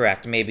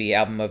 Correct. Maybe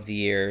Album of the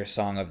Year,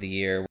 Song of the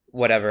Year,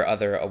 whatever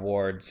other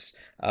awards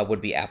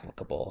would be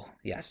applicable.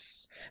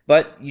 Yes.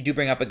 But you do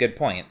bring up a good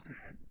point.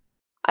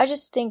 I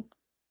just think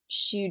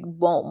she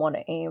won't want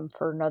to aim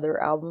for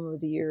another Album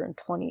of the Year in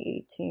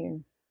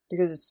 2018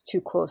 because it's too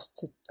close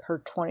to her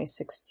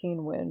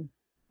 2016 win.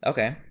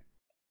 Okay.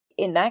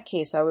 In that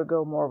case, I would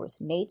go more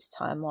with Nate's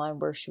timeline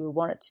where she would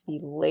want it to be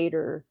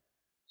later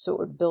so it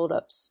would build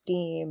up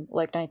steam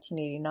like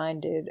 1989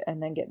 did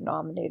and then get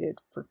nominated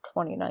for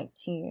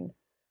 2019.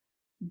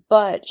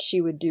 But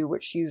she would do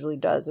what she usually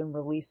does and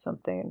release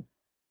something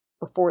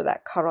before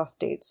that cutoff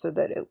date so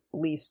that at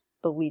least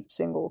the lead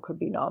single could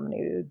be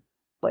nominated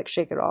like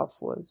Shake It Off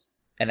was.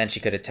 And then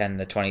she could attend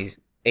the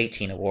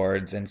 2018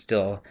 awards and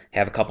still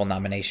have a couple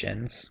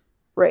nominations.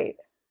 Right.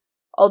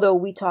 Although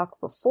we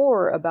talked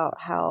before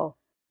about how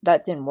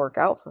that didn't work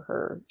out for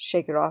her.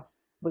 Shake It Off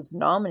was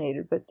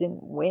nominated but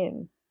didn't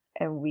win.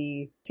 And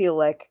we feel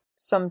like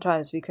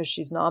sometimes because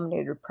she's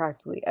nominated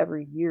practically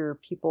every year,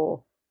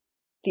 people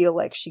feel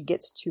like she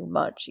gets too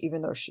much,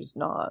 even though she's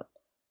not.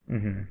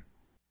 Mm-hmm.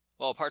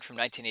 Well, apart from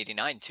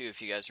 1989, too, if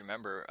you guys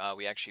remember,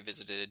 we actually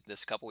visited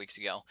this a couple weeks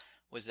ago,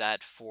 was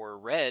that for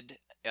Red,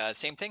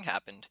 same thing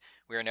happened.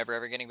 We Were Never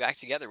Ever Getting Back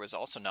Together was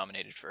also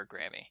nominated for a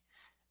Grammy.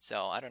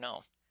 So, I don't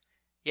know.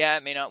 Yeah,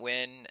 it may not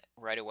win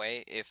right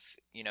away if,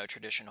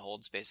 tradition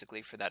holds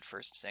basically for that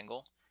first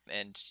single.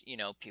 And,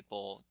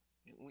 people,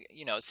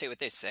 say what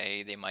they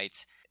say. They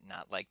might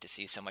not like to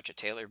see so much of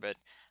Taylor, but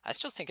I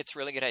still think it's a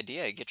really good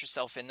idea. Get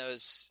yourself in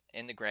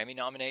the Grammy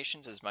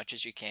nominations as much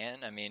as you can.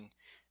 I mean,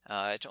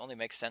 it only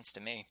makes sense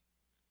to me.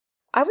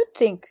 I would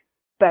think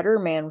Better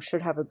Man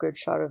should have a good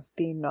shot of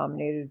being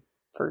nominated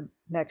for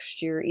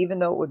next year, even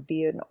though it would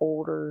be an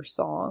older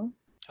song.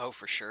 Oh,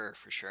 for sure,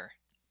 for sure.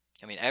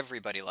 I mean,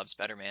 everybody loves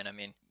Better Man. I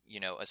mean,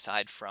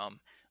 aside from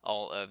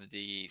all of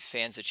the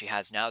fans that she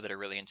has now that are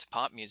really into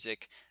pop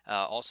music,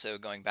 also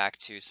going back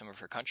to some of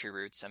her country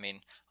roots, I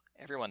mean,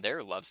 everyone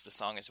there loves the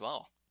song as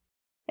well.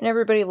 And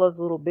everybody loves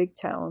Little Big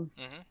Town.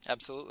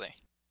 Absolutely.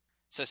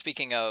 So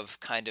speaking of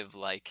kind of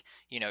like,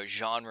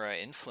 genre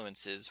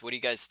influences, what do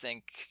you guys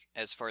think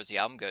as far as the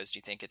album goes? Do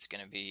you think it's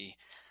going to be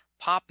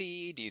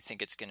poppy? Do you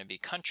think it's going to be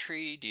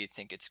country? Do you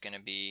think it's going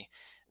to be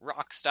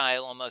rock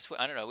style almost?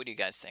 I don't know. What do you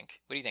guys think?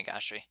 What do you think,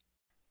 Ashley?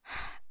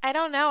 I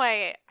don't know.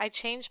 I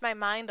changed my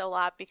mind a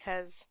lot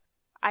because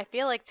I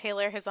feel like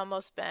Taylor has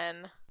almost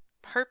been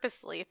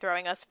purposely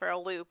throwing us for a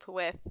loop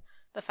with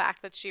the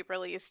fact that she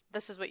released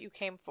This Is What You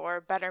Came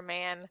For, Better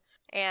Man,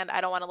 and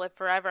I Don't Want to Live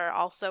Forever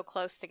all so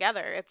close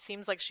together. It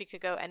seems like she could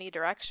go any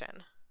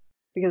direction.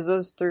 Because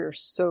those three are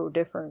so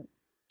different.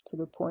 It's a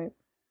good point.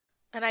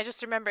 And I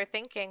just remember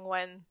thinking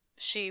when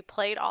she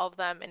played all of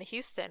them in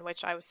Houston,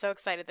 which I was so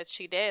excited that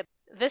she did,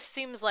 this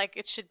seems like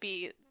it should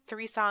be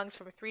 3 songs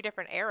from 3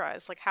 different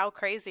eras. Like, how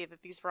crazy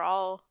that these were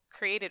all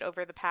created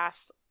over the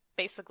past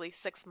basically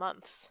 6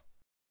 months.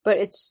 But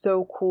it's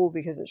so cool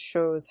because it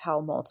shows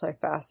how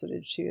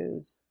multifaceted she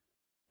is.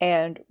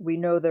 And we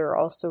know there are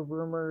also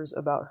rumors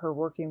about her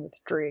working with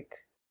Drake.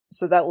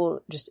 So that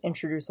will just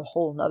introduce a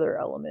whole nother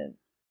element.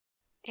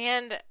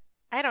 And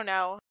I don't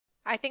know.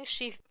 I think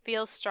she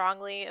feels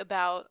strongly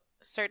about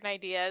certain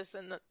ideas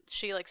and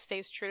she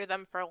stays true to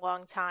them for a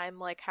long time,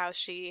 like how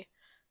she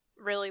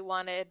really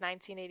wanted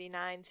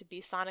 1989 to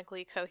be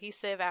sonically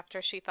cohesive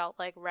after she felt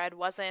like Red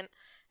wasn't,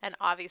 and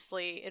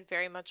obviously it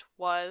very much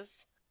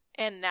was.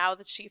 And now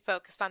that she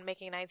focused on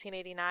making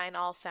 1989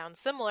 all sound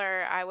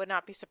similar, I would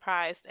not be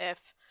surprised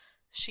if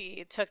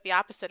she took the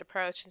opposite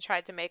approach and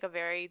tried to make a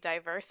very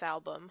diverse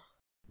album.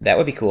 That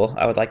would be cool.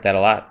 I would like that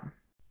a lot.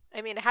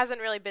 I mean, it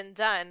hasn't really been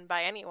done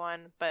by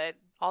anyone, but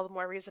all the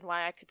more reason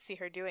why I could see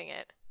her doing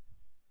it.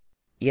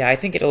 Yeah, I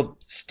think it'll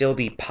still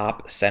be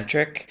pop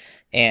centric.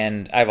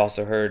 And I've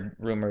also heard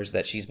rumors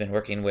that she's been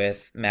working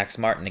with Max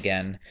Martin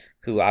again,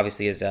 who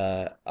obviously is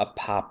a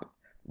pop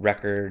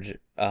record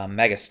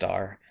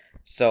megastar.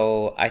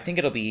 So I think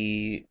it'll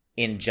be,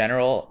 in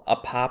general, a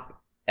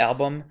pop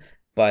album,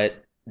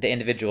 but the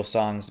individual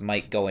songs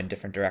might go in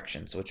different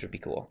directions, which would be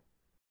cool.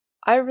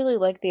 I really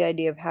like the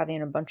idea of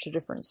having a bunch of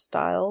different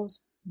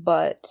styles,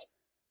 but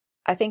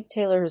I think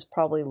Taylor has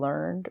probably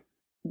learned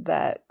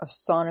that a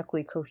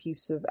sonically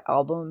cohesive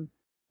album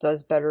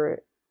does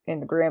better in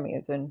the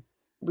Grammys. And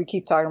we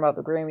keep talking about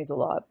the Grammys a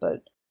lot,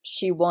 but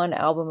she won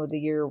Album of the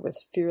Year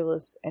with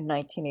Fearless in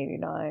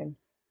 1989,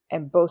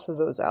 and both of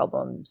those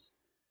albums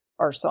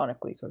are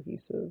sonically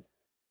cohesive.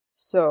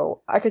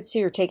 So I could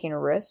see her taking a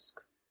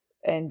risk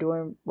and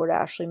doing what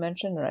Ashley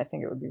mentioned, and I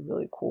think it would be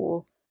really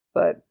cool.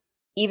 But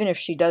even if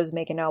she does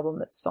make an album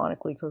that's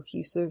sonically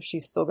cohesive,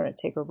 she's still going to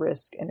take a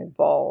risk and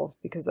evolve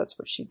because that's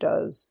what she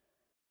does.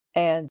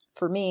 And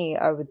for me,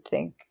 I would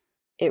think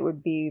it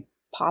would be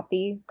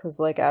poppy because,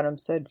 like Adam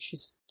said,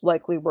 she's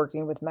likely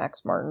working with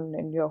Max Martin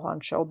and Johann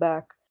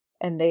Schellback,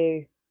 and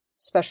they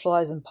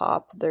specialize in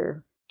pop.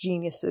 They're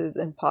geniuses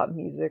in pop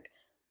music.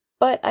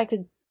 But I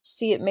could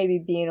see it maybe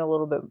being a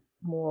little bit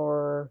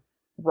more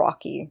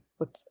rocky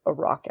with a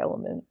rock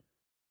element.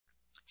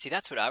 See,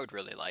 that's what I would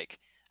really like.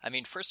 I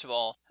mean, first of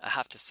all, I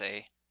have to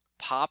say,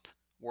 pop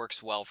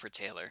works well for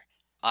Taylor.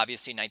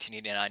 Obviously,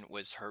 1989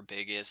 was her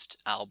biggest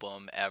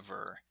album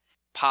ever.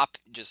 Pop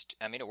just,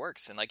 I mean, it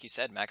works. And like you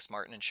said, Max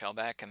Martin and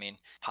Shellback, I mean,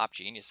 pop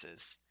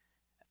geniuses.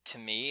 To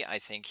me, I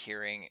think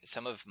hearing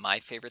some of my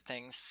favorite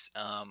things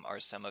are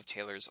some of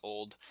Taylor's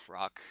old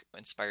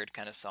rock-inspired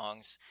kind of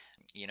songs.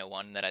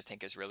 One that I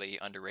think is really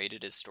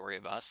underrated is Story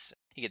of Us.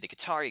 You get the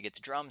guitar, you get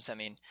the drums, I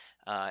mean,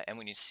 and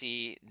when you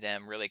see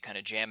them really kind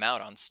of jam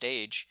out on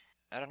stage,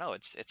 I don't know,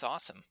 it's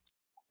awesome.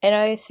 And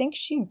I think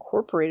she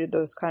incorporated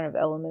those kind of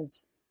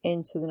elements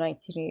into the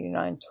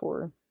 1989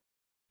 tour.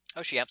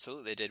 Oh, she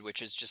absolutely did,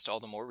 which is just all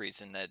the more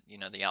reason that,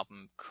 the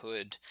album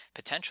could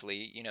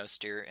potentially,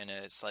 steer in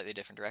a slightly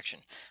different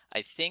direction.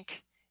 I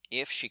think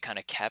if she kind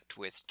of kept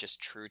with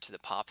just true to the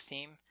pop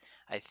theme,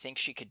 I think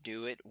she could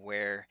do it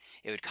where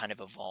it would kind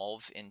of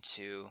evolve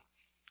into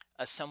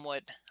a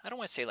somewhat, I don't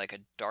want to say like a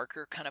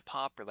darker kind of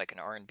pop or like an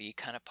R&B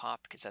kind of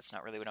pop, because that's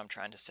not really what I'm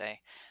trying to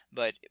say.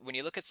 But when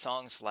you look at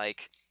songs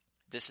like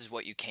This Is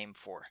What You Came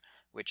For,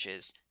 which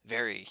is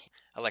very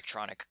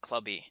electronic,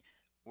 clubby,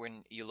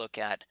 when you look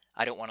at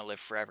I Don't Want to Live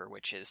Forever,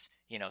 which is,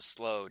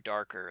 slow,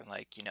 darker,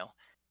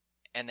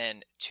 and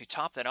then to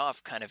top that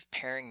off, kind of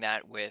pairing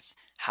that with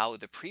how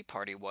the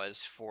pre-party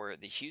was for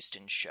the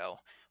Houston show,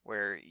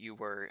 where you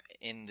were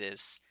in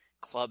this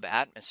club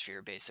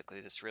atmosphere,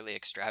 basically, this really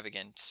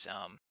extravagant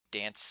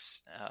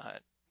dance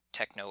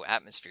techno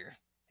atmosphere.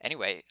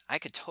 Anyway, I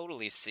could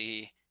totally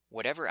see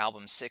whatever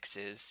album 6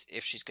 is,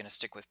 if she's going to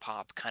stick with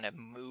pop, kind of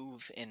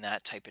move in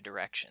that type of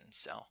direction.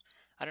 So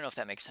I don't know if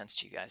that makes sense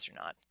to you guys or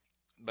not.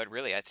 But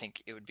really, I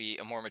think it would be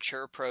a more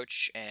mature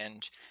approach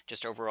and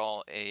just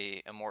overall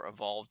a more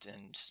evolved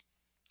and,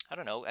 I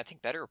don't know, I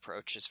think better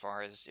approach as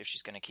far as if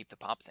she's going to keep the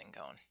pop thing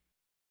going.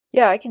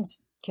 Yeah, I can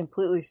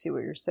completely see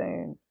what you're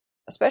saying.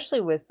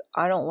 Especially with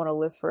I Don't Want to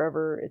Live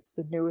Forever, it's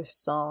the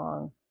newest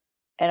song.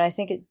 And I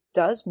think it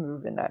does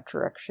move in that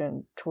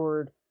direction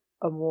toward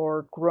a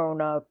more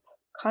grown-up,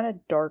 kind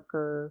of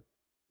darker,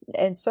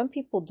 and some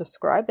people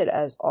describe it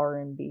as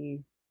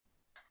R&B.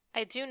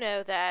 I do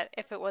know that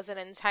if it was an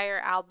entire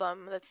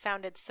album that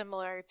sounded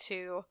similar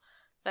to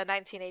the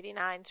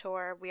 1989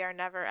 tour We Are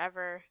Never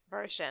Ever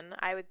version,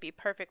 I would be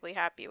perfectly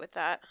happy with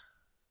that.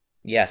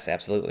 Yes,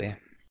 absolutely.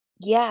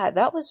 Yeah,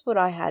 that was what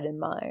I had in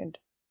mind.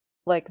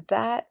 Like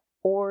that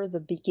or the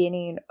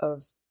beginning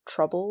of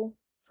Trouble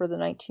for the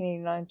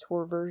 1989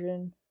 tour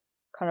version.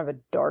 Kind of a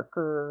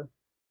darker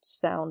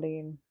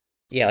sounding.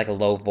 Yeah, like a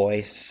low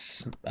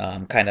voice,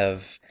 kind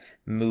of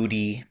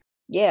moody.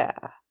 Yeah.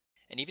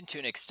 And even to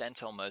an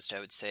extent, almost, I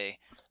would say,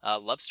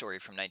 Love Story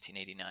from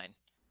 1989.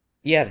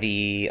 Yeah,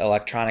 the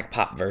electronic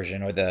pop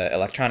version or the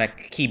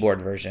electronic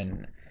keyboard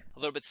version. A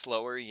little bit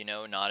slower,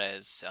 not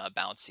as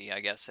bouncy, I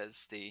guess,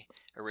 as the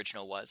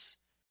original was.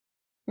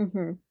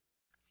 Mm-hmm.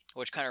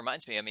 Which kind of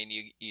reminds me, I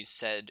mean, you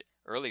said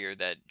earlier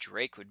that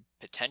Drake would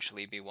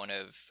potentially be one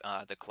of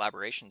the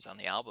collaborations on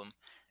the album.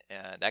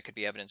 That could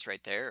be evidence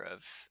right there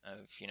of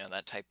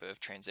that type of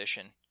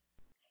transition.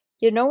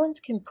 Yeah, no one's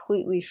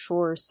completely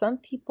sure. Some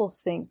people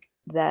think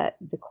that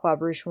the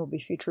collaboration will be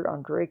featured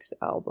on Drake's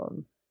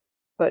album,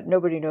 but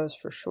nobody knows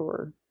for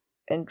sure.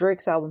 And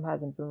Drake's album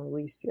hasn't been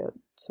released yet,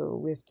 so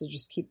we have to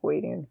just keep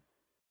waiting.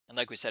 And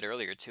like we said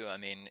earlier, too, I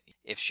mean,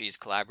 if she's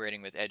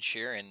collaborating with Ed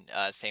Sheeran,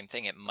 same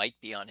thing, it might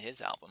be on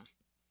his album.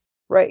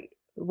 Right.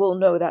 We'll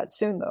know that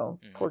soon, though,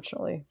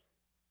 fortunately.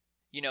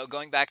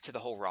 Going back to the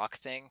whole rock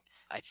thing,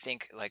 I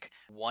think, like,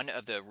 one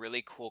of the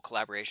really cool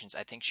collaborations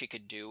I think she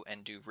could do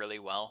and do really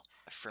well,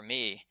 for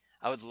me,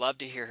 I would love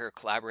to hear her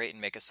collaborate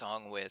and make a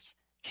song with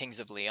Kings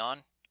of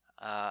Leon.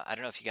 I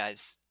don't know if you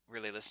guys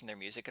really listen to their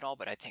music at all,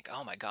 but I think,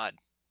 oh my god,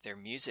 their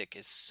music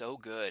is so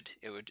good.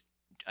 It would,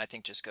 I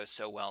think, just go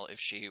so well if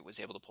she was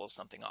able to pull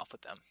something off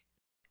with them.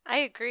 I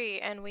agree,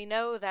 and we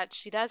know that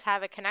she does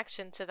have a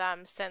connection to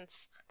them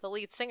since the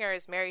lead singer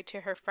is married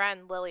to her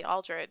friend Lily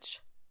Aldridge.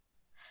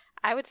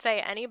 I would say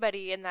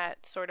anybody in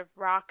that sort of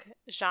rock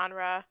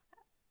genre,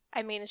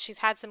 I mean, she's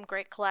had some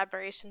great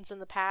collaborations in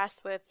the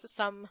past with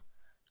some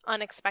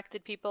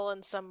unexpected people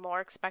and some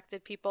more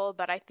expected people,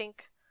 but I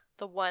think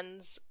the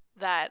ones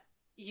that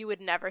you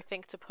would never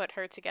think to put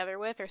her together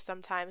with are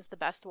sometimes the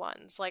best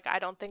ones. Like, I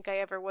don't think I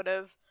ever would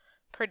have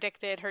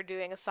predicted her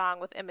doing a song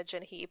with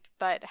Imogen Heap,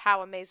 but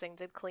how amazing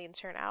did Clean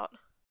turn out?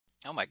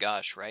 Oh my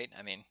gosh, right?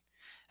 I mean,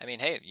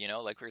 hey,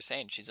 like we were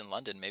saying, she's in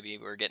London. Maybe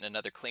we're getting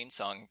another Clean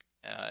song,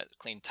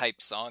 Clean type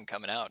song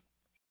coming out.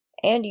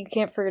 And you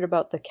can't forget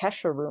about the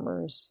Kesha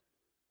rumors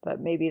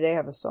that maybe they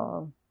have a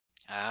song.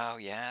 Oh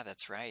yeah,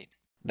 that's right.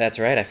 That's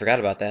right, I forgot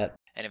about that.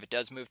 And if it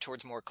does move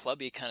towards more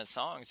clubby kind of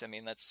songs, I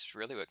mean, that's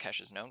really what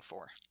Kesha's known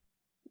for.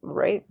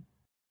 Right.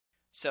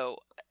 So,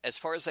 as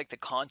far as like the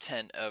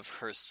content of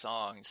her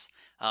songs,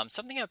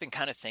 something I've been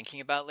kind of thinking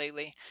about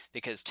lately,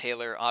 because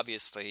Taylor,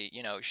 obviously,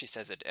 she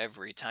says it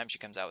every time she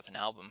comes out with an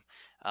album,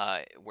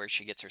 where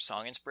she gets her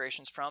song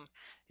inspirations from,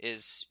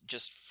 is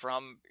just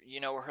from,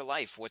 her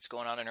life, what's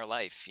going on in her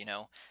life,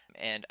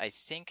 And I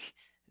think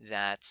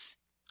that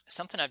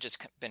something I've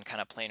just been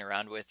kind of playing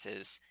around with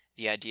is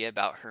the idea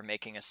about her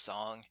making a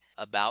song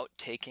about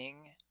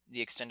taking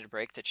the extended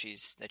break that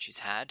she's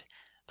had.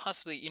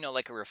 Possibly,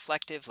 like a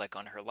reflective, like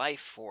on her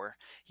life, or,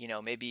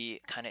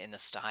 maybe kind of in the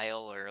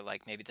style or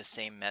like maybe the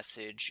same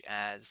message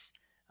as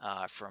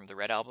from the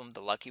Red album,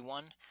 The Lucky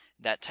One,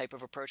 that type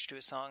of approach to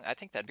a song. I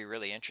think that'd be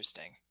really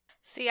interesting.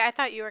 See, I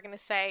thought you were going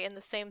to say in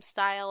the same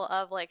style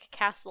of like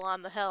Castle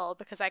on the Hill,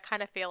 because I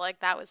kind of feel like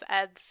that was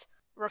Ed's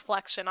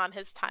reflection on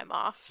his time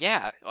off.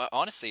 Yeah,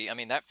 honestly, I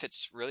mean, that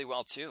fits really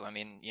well too. I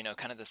mean,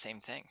 kind of the same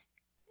thing.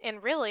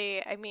 And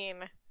really, I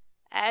mean,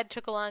 Ed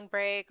took a long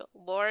break,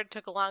 Lord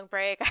took a long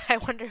break. I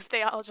wonder if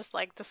they all just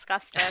like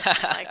discussed it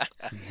and like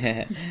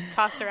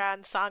tossed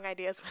around song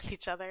ideas with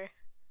each other.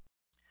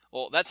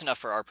 Well, that's enough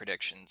for our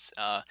predictions.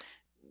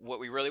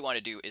 What we really want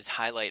to do is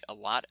highlight a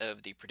lot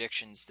of the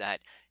predictions that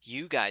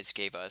you guys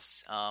gave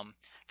us.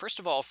 First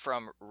of all,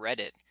 from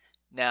Reddit.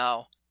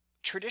 Now,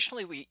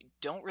 traditionally, we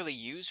don't really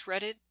use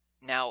Reddit.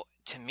 Now,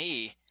 to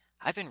me,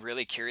 I've been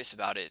really curious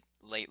about it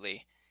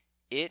lately.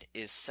 It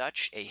is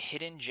such a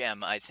hidden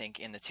gem, I think,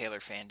 in the Taylor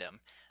fandom.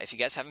 If you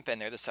guys haven't been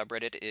there, the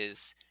subreddit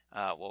is,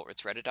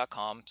 it's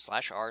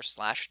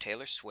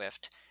reddit.com/r/Taylor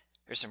Swift.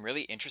 There's some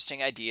really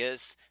interesting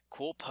ideas,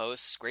 cool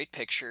posts, great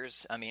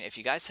pictures. I mean, if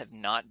you guys have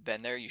not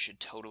been there, you should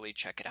totally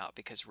check it out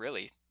because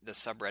really, the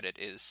subreddit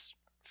is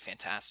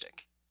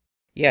fantastic.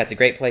 Yeah, it's a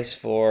great place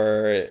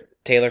for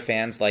Taylor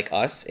fans like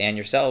us and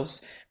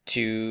yourselves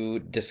to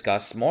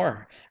discuss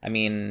more. I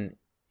mean,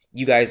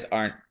 you guys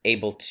aren't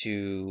able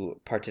to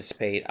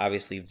participate,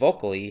 obviously,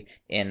 vocally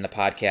in the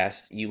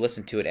podcast. You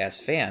listen to it as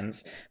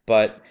fans,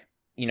 but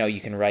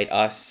you can write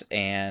us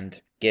and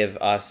give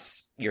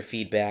us your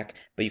feedback,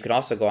 but you can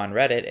also go on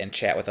Reddit and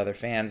chat with other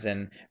fans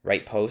and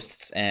write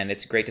posts, and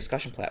it's a great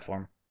discussion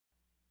platform.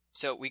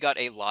 So we got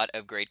a lot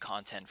of great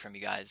content from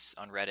you guys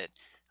on Reddit.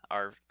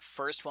 Our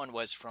first one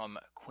was from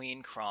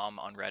Queen Crom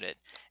on Reddit,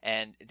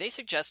 and they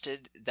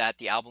suggested that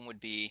the album would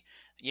be,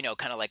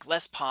 kind of like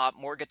less pop,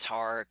 more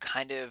guitar,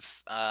 kind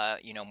of,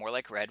 more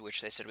like Red,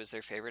 which they said was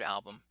their favorite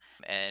album.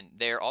 And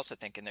they're also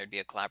thinking there'd be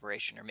a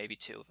collaboration or maybe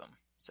two of them.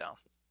 So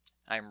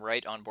I'm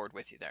right on board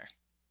with you there.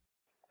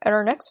 And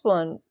our next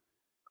one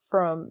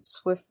from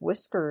Swift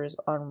Whiskers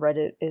on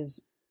Reddit is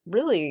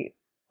really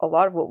a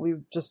lot of what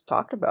we've just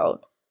talked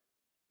about.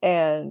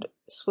 And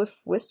Swift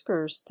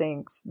Whiskers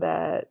thinks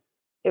that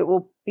it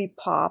will be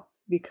pop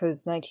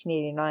because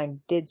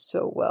 1989 did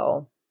so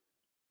well.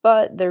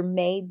 But there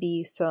may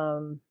be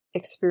some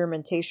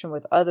experimentation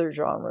with other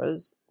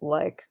genres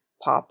like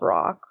pop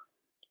rock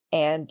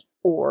and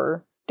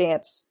or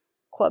dance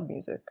club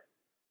music.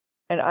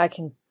 And I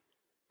can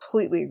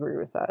completely agree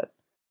with that.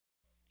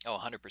 Oh,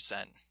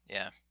 100%.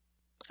 Yeah.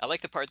 I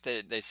like the part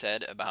that they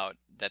said about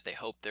that they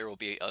hope there will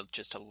be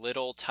just a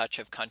little touch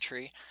of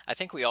country. I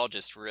think we all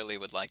just really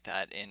would like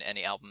that in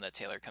any album that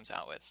Taylor comes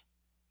out with.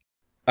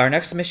 Our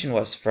next submission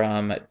was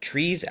from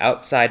Trees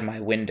Outside My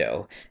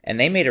Window, and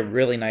they made a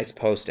really nice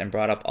post and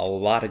brought up a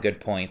lot of good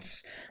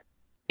points.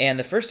 And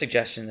the first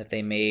suggestion that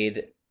they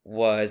made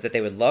was that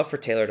they would love for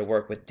Taylor to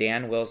work with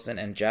Dan Wilson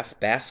and Jeff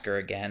Basker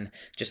again,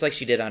 just like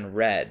she did on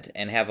Red,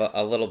 and have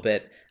a little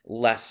bit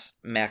less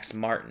Max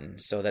Martin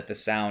so that the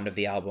sound of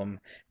the album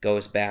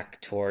goes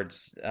back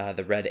towards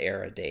the Red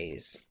era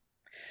days.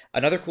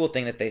 Another cool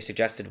thing that they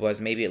suggested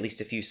was maybe at least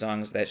a few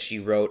songs that she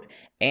wrote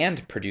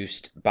and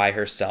produced by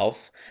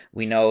herself.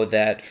 We know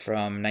that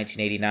from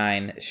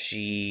 1989,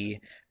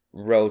 she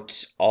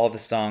wrote all the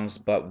songs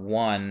but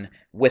one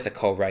with a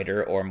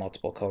co-writer or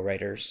multiple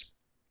co-writers.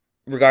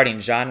 Regarding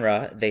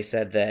genre, they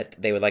said that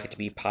they would like it to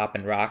be pop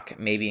and rock,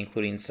 maybe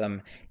including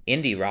some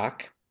indie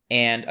rock.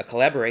 And a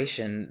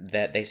collaboration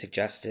that they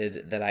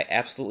suggested that I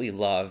absolutely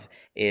love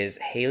is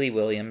Hayley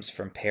Williams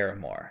from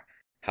Paramore.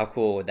 How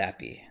cool would that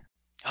be?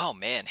 Oh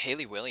man,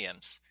 Hayley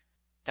Williams.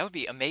 That would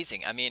be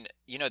amazing. I mean,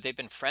 they've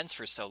been friends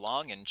for so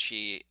long, and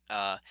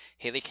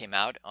Hayley came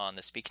out on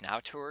the Speak Now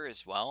tour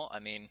as well. I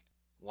mean,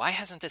 why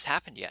hasn't this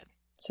happened yet?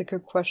 It's a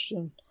good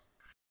question.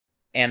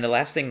 And the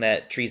last thing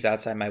that Trees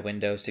Outside My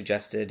Window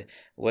suggested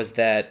was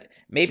that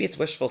maybe it's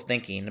wishful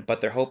thinking,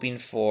 but they're hoping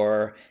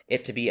for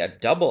it to be a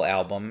double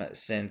album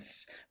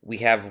since we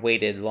have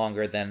waited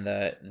longer than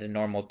the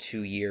normal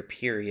 2-year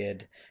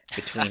period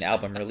between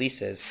album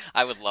releases.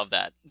 I would love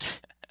that.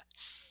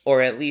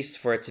 Or at least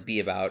for it to be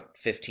about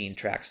 15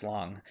 tracks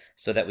long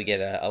so that we get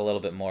a little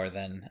bit more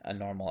than a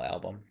normal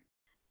album.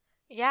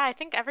 Yeah, I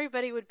think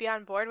everybody would be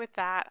on board with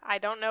that. I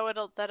don't know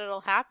that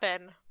it'll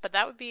happen, but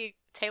that would be,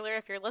 Taylor,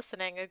 if you're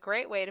listening, a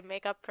great way to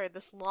make up for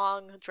this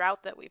long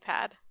drought that we've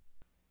had.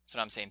 That's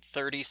what I'm saying.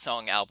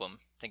 30-song album.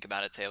 Think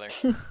about it, Taylor.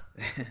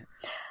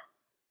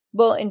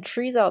 Well, and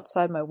Trees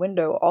Outside My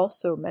Window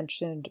also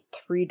mentioned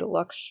 3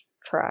 deluxe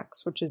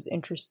tracks, which is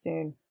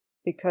interesting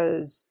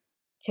because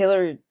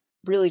Taylor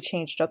really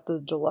changed up the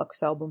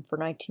deluxe album for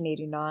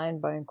 1989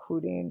 by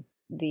including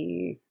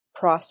the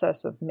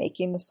process of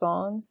making the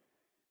songs.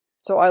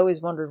 So I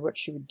always wondered what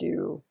she would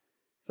do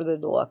for the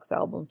deluxe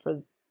album,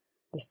 for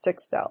the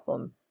 6th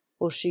album.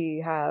 Will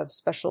she have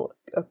special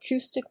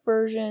acoustic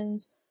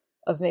versions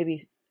of maybe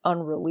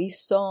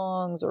unreleased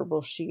songs, or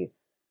will she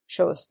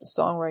show us the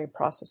songwriting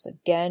process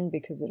again,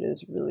 because it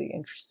is really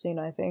interesting,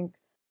 I think?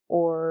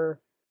 Or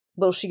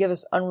will she give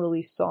us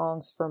unreleased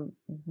songs from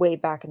way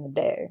back in the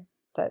day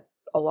that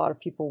a lot of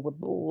people would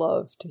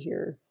love to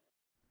hear?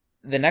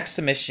 The next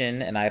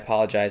submission, and I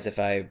apologize if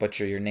I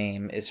butcher your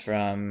name, is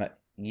from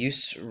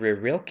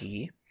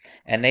Yusririlki,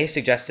 and they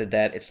suggested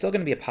that it's still going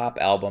to be a pop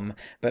album,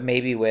 but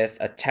maybe with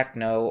a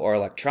techno or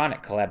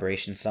electronic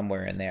collaboration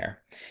somewhere in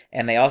there.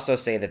 And they also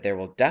say that there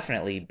will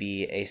definitely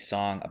be a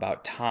song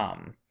about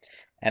Tom.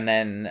 And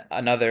then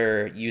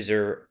another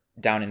user,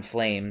 Down in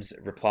Flames,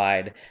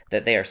 replied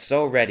that they are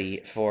so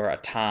ready for a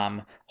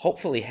Tom,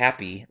 hopefully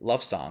happy,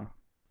 love song.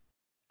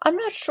 I'm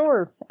not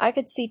sure. I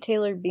could see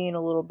Taylor being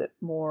a little bit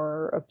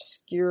more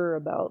obscure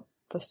about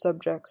the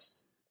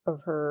subjects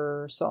of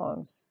her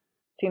songs.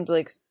 Seems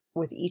like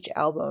with each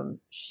album,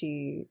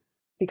 she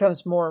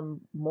becomes more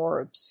and more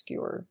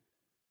obscure,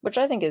 which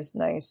I think is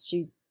nice.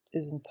 She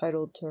is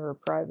entitled to her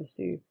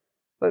privacy,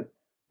 but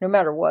no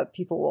matter what,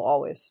 people will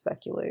always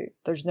speculate.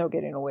 There's no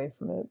getting away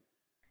from it.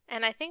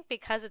 And I think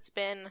because it's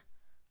been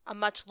a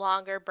much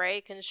longer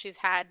break and she's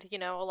had,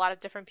 a lot of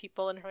different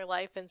people in her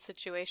life and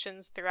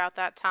situations throughout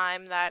that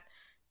time, that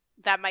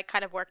might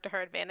kind of work to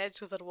her advantage,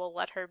 because it will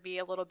let her be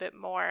a little bit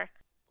more,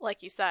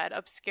 like you said,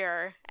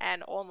 obscure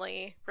and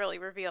only really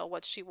reveal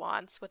what she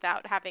wants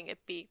without having it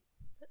be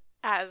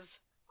as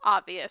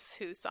obvious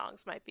who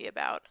songs might be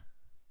about.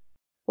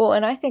 Well,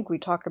 and I think we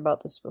talked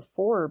about this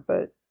before,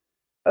 but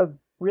a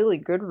really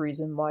good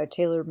reason why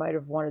Taylor might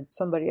have wanted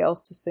somebody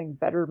else to sing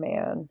Better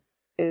Man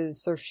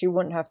is so she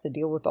wouldn't have to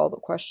deal with all the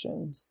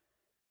questions.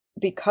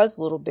 Because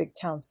Little Big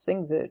Town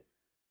sings it,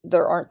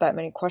 there aren't that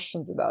many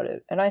questions about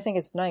it. And I think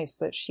it's nice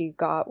that she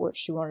got what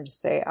she wanted to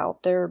say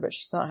out there, but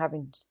she's not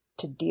having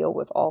to deal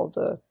with all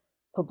the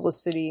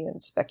publicity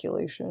and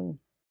speculation.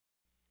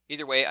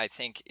 Either way, I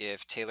think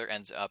if Taylor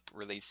ends up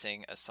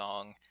releasing a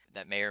song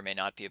that may or may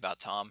not be about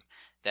Tom,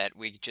 that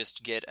we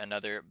just get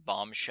another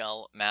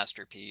bombshell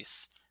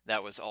masterpiece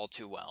that was all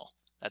too well.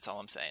 That's all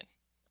I'm saying.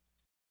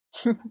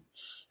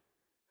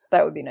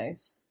 That would be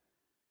nice.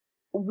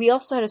 We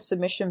also had a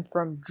submission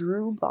from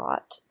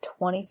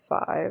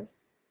DrewBot25,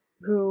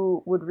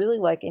 who would really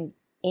like an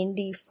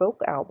indie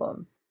folk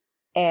album.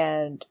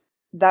 And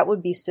that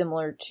would be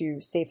similar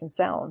to Safe and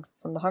Sound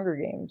from the Hunger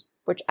Games,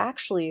 which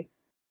actually,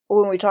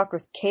 when we talked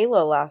with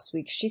Kayla last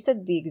week, she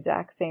said the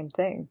exact same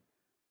thing.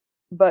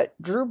 But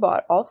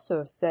DrewBot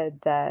also said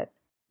that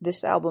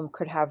this album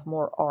could have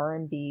more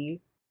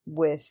R&B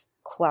with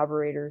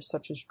collaborators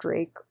such as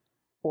Drake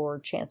or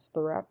Chance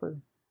the Rapper.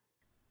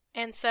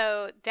 And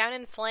so Down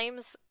in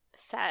Flames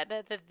said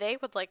that they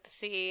would like to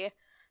see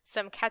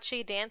some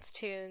catchy dance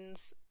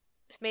tunes,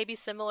 maybe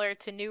similar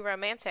to New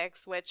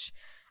Romantics, which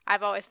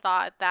I've always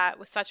thought that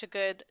was such a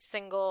good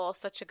single,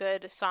 such a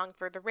good song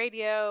for the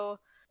radio,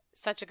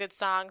 such a good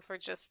song for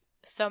just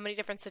so many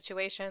different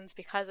situations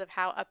because of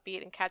how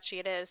upbeat and catchy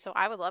it is. So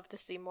I would love to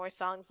see more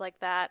songs like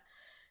that.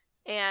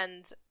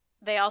 And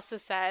they also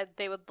said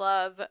they would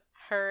love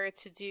her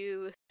to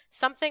do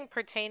something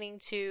pertaining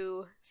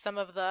to some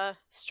of the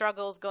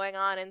struggles going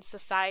on in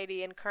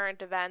society and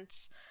current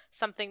events,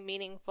 something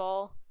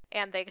meaningful.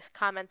 And they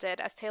commented,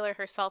 as Taylor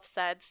herself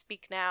said,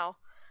 "Speak now."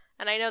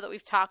 And I know that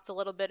we've talked a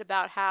little bit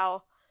about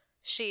how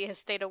she has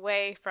stayed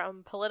away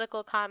from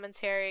political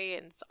commentary,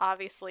 and it's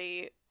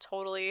obviously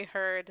totally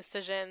her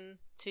decision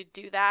to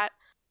do that.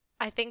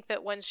 I think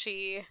that when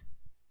she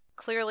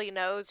clearly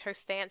knows her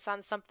stance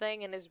on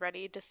something and is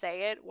ready to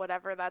say it,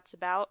 whatever that's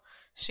about,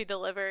 she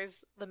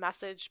delivers the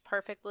message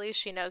perfectly.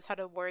 She knows how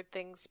to word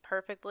things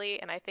perfectly,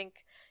 and I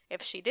think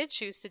if she did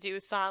choose to do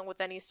a song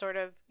with any sort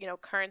of,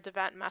 current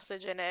event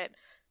message in it,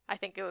 I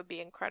think it would be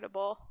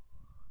incredible.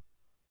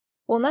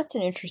 Well, and that's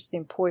an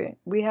interesting point.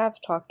 We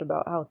have talked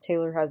about how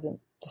Taylor hasn't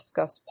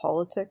discussed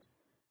politics,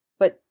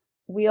 but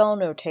we all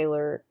know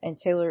Taylor, and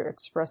Taylor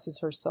expresses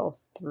herself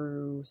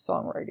through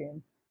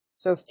songwriting.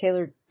 So if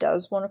Taylor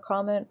does want to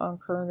comment on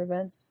current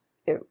events,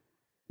 it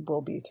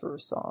will be through a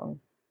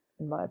song,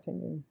 in my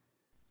opinion.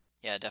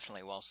 Yeah,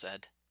 definitely well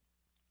said.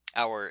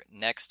 Our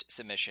next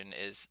submission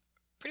is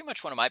pretty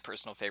much one of my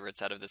personal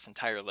favorites out of this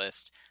entire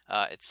list.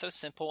 It's so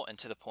simple and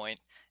to the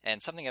point,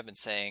 and something I've been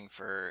saying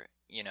for,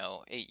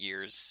 8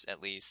 years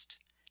at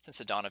least, since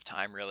the dawn of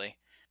time, really.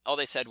 All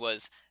they said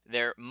was,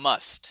 there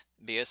must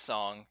be a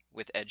song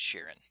with Ed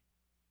Sheeran.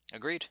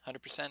 Agreed,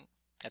 100%.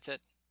 That's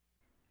it.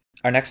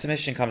 Our next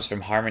submission comes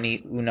from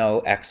Harmony Uno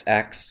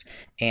XX,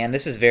 and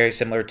this is very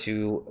similar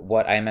to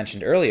what I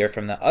mentioned earlier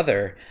from the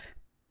other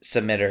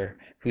submitter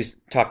who's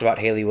talked about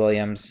Hayley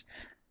Williams.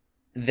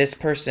 This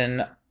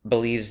person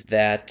believes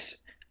that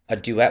a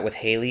duet with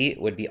Hayley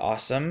would be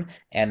awesome,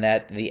 and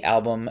that the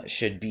album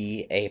should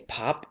be a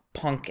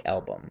pop-punk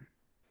album.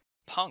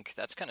 Punk,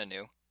 that's kind of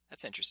new.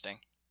 That's interesting.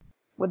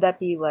 Would that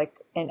be like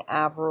an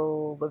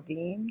Avril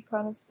Lavigne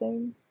kind of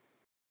thing?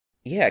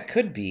 Yeah, it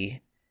could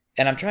be.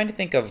 And I'm trying to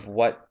think of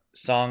what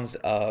songs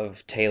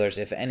of Taylor's,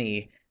 if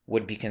any,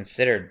 would be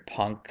considered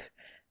punk.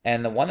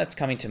 And the one that's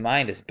coming to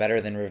mind is Better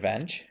Than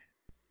Revenge.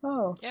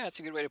 Oh. Yeah, that's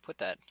a good way to put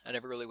that. I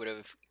never really would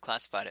have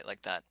classified it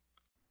like that.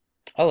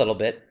 A little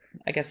bit.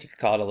 I guess you could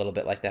call it a little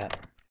bit like that.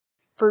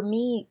 For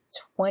me,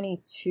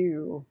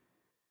 22,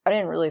 I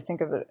didn't really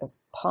think of it as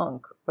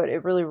punk, but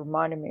it really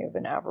reminded me of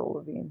an Avril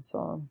Lavigne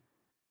song.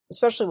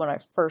 Especially when I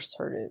first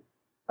heard it.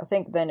 I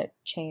think then it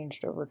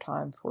changed over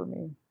time for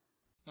me.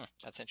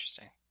 That's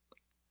interesting.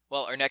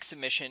 Well, our next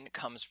submission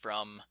comes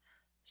from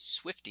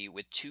Swifty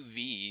with 2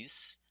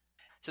 V's.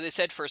 So they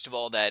said, first of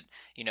all, that,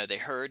 they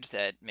heard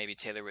that maybe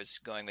Taylor was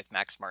going with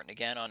Max Martin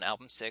again on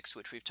album 6,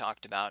 which we've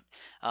talked about.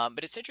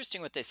 But it's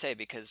interesting what they say,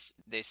 because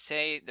they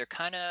say they're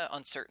kind of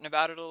uncertain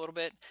about it a little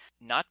bit.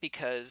 Not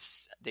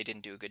because they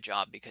didn't do a good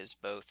job, because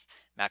both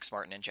Max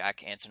Martin and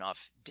Jack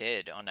Antonoff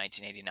did on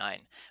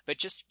 1989. But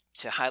just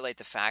to highlight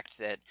the fact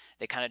that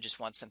they kind of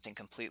just want something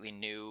completely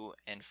new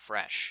and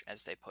fresh,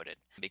 as they put it.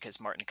 Because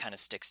Martin kind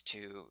of sticks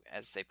to,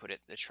 as they put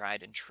it, the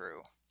tried and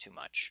true too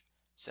much.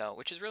 So,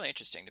 which is really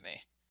interesting to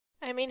me.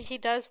 I mean, he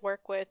does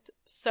work with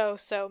so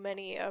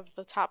many of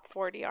the top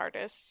 40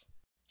 artists.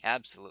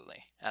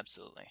 Absolutely.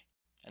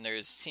 And there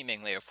is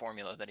seemingly a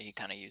formula that he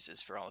kind of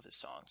uses for all of his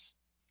songs.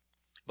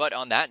 But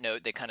on that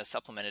note, they kind of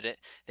supplemented it.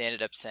 They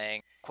ended up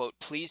saying, quote,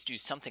 "Please do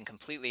something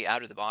completely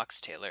out of the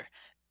box, Taylor."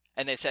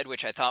 And they said,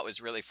 which I thought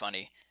was really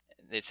funny,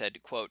 they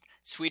said, quote,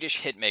 "Swedish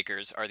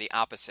hitmakers are the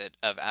opposite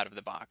of out of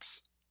the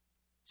box."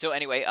 So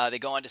anyway, they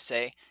go on to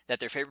say that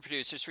their favorite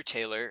producers for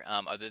Taylor,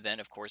 other than,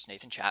 of course,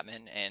 Nathan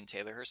Chapman and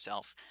Taylor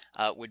herself,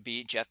 would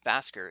be Jeff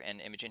Bhasker and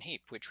Imogen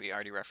Heap, which we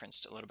already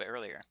referenced a little bit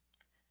earlier.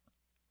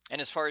 And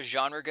as far as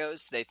genre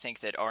goes, they think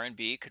that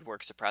R&B could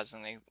work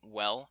surprisingly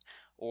well,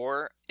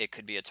 or it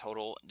could be a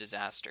total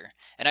disaster.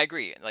 And I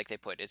agree, like they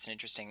put, it's an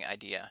interesting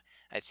idea.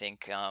 I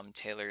think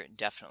Taylor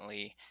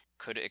definitely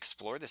could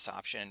explore this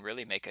option and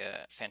really make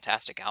a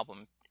fantastic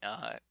album,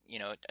 a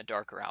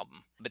darker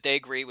album. But they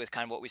agree with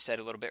kind of what we said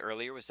a little bit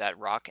earlier, was that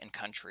rock and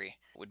country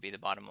would be the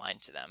bottom line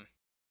to them.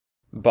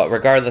 But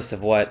regardless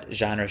of what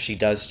genre she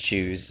does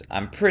choose,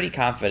 I'm pretty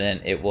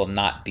confident it will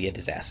not be a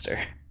disaster.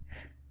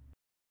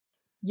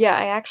 Yeah,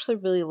 I actually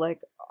really like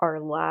our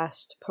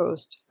last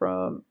post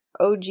from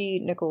OG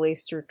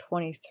Nicolaster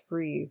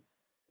 23,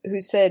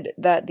 who said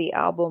that the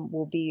album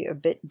will be a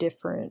bit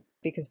different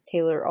because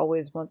Taylor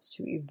always wants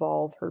to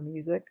evolve her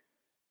music,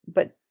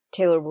 but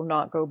Taylor will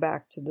not go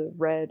back to the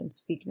Red and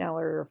Speak Now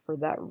era for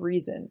that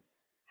reason.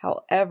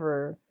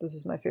 However, this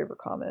is my favorite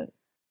comment,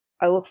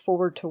 I look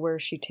forward to where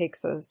she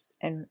takes us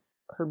and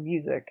her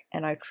music,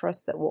 and I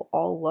trust that we'll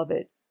all love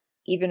it,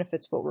 even if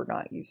it's what we're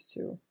not used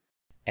to.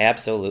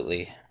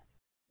 Absolutely.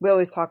 We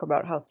always talk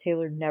about how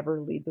Taylor never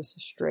leads us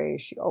astray.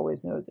 She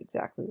always knows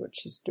exactly what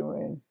she's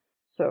doing.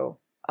 So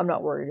I'm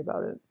not worried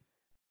about it.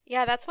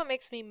 Yeah, that's what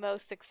makes me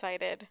most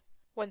excited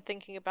when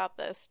thinking about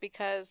this,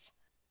 because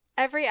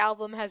every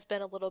album has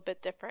been a little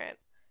bit different.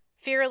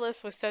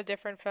 Fearless was so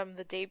different from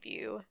the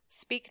debut.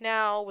 Speak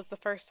Now was the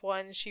first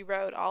one she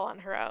wrote all on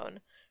her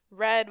own.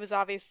 Red was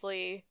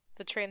obviously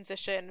the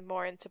transition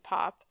more into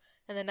pop.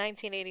 And then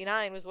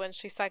 1989 was when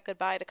she said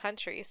goodbye to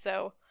country.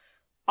 So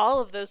all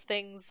of those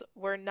things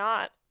were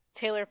not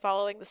Taylor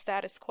following the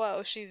status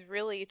quo. She's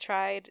really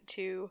tried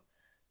to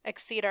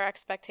exceed our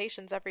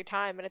expectations every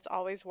time, and it's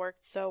always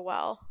worked so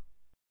well.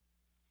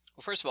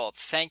 Well, first of all,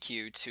 thank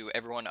you to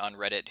everyone on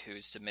Reddit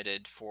who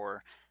submitted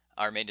for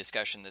our main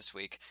discussion this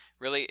week.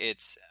 Really,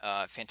 it's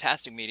a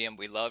fantastic medium.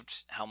 We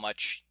loved how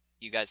much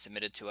you guys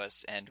submitted to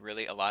us, and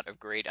really a lot of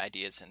great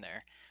ideas in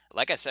there.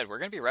 Like I said, we're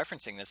going to be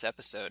referencing this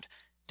episode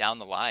down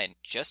the line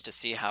just to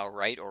see how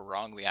right or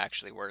wrong we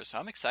actually were, so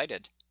I'm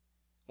excited,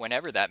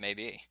 whenever that may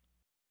be.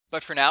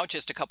 But for now,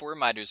 just a couple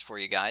reminders for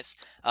you guys.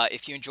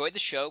 If you enjoyed the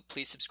show,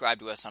 please subscribe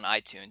to us on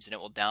iTunes, and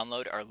it will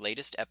download our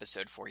latest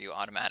episode for you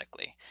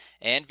automatically.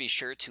 And be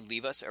sure to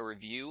leave us a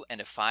review and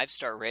a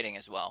 5-star rating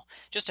as well,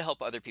 just to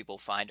help other people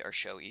find our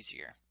show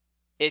easier.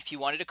 If you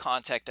wanted to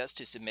contact us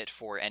to submit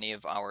for any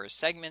of our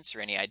segments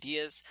or any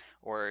ideas,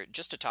 or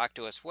just to talk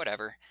to us,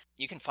 whatever,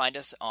 you can find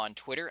us on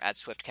Twitter at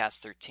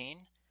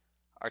Swiftcast13,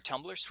 our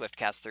Tumblr,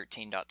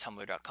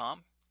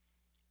 swiftcast13.tumblr.com,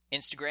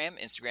 Instagram,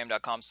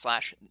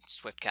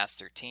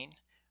 instagram.com/swiftcast13,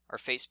 our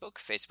Facebook,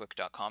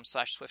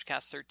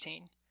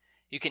 facebook.com/swiftcast13.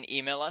 You can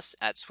email us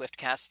at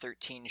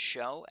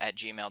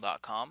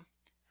swiftcast13show@gmail.com,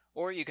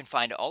 or you can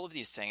find all of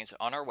these things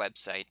on our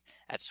website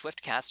at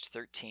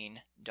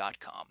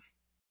swiftcast13.com.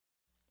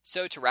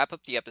 So to wrap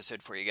up the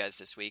episode for you guys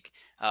this week,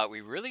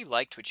 we really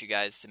liked what you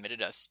guys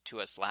submitted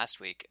to us last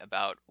week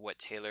about what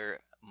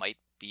Taylor might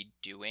be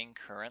doing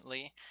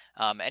currently.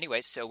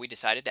 Anyway, so we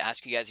decided to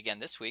ask you guys again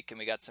this week, and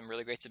we got some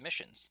really great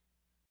submissions.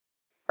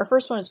 Our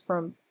first one is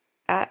from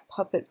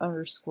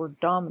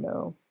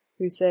 @puppet_domino,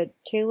 who said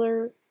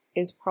Taylor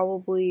is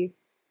probably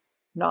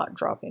not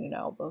dropping an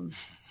album.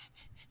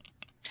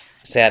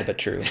 Sad but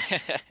true.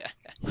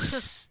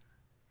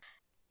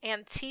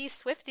 And T.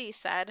 Swifty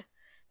said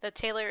that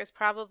Taylor is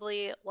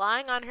probably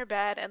lying on her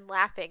bed and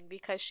laughing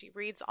because she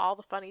reads all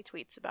the funny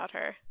tweets about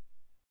her.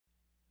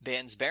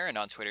 Vans Barron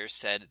on Twitter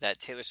said that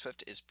Taylor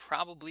Swift is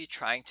probably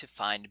trying to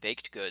find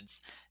baked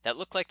goods that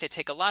look like they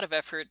take a lot of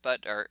effort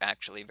but are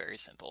actually very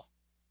simple.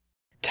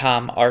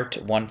 Tom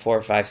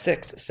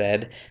Art1456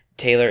 said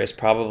Taylor is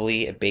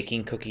probably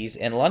baking cookies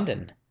in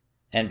London.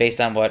 And based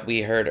on what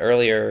we heard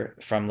earlier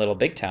from Little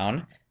Big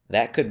Town,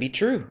 that could be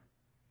true.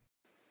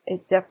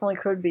 It definitely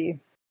could be.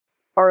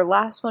 Our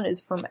last one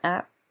is from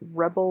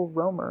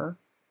 @RebelRoamer,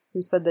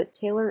 who said that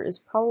Taylor is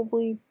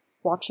probably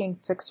watching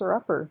Fixer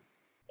Upper,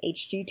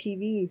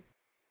 HGTV.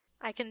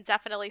 I can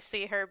definitely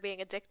see her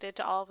being addicted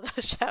to all of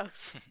those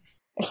shows.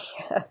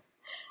 Yeah.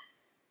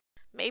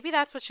 Maybe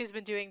that's what she's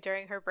been doing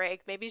during her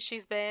break. Maybe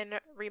she's been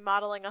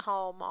remodeling a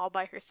home all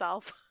by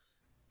herself.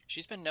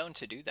 She's been known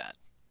to do that.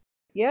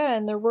 Yeah,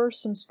 and there were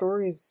some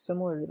stories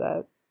similar to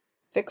that.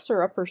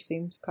 Fixer Upper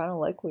seems kind of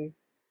likely.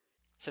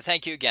 So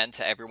thank you again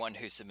to everyone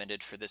who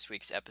submitted for this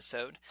week's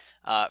episode.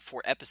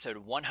 For episode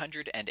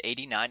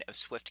 189 of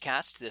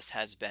Swiftcast, this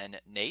has been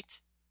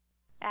Nate,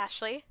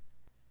 Ashley,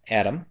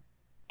 Adam,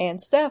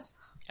 and Steph.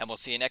 and we'll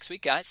see you next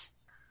week, guys.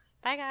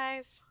 Bye,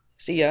 guys.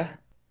 See ya.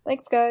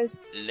 Thanks,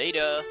 guys.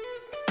 Later.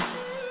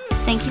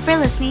 Thank you for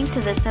listening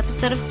to this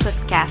episode of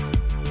Swiftcast.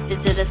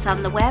 Visit us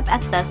on the web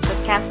at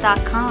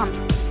theswiftcast.com.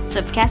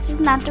 Swiftcast is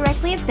not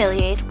directly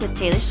affiliated with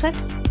Taylor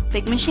Swift,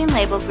 Big Machine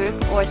Label Group,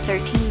 or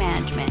 13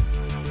 Management.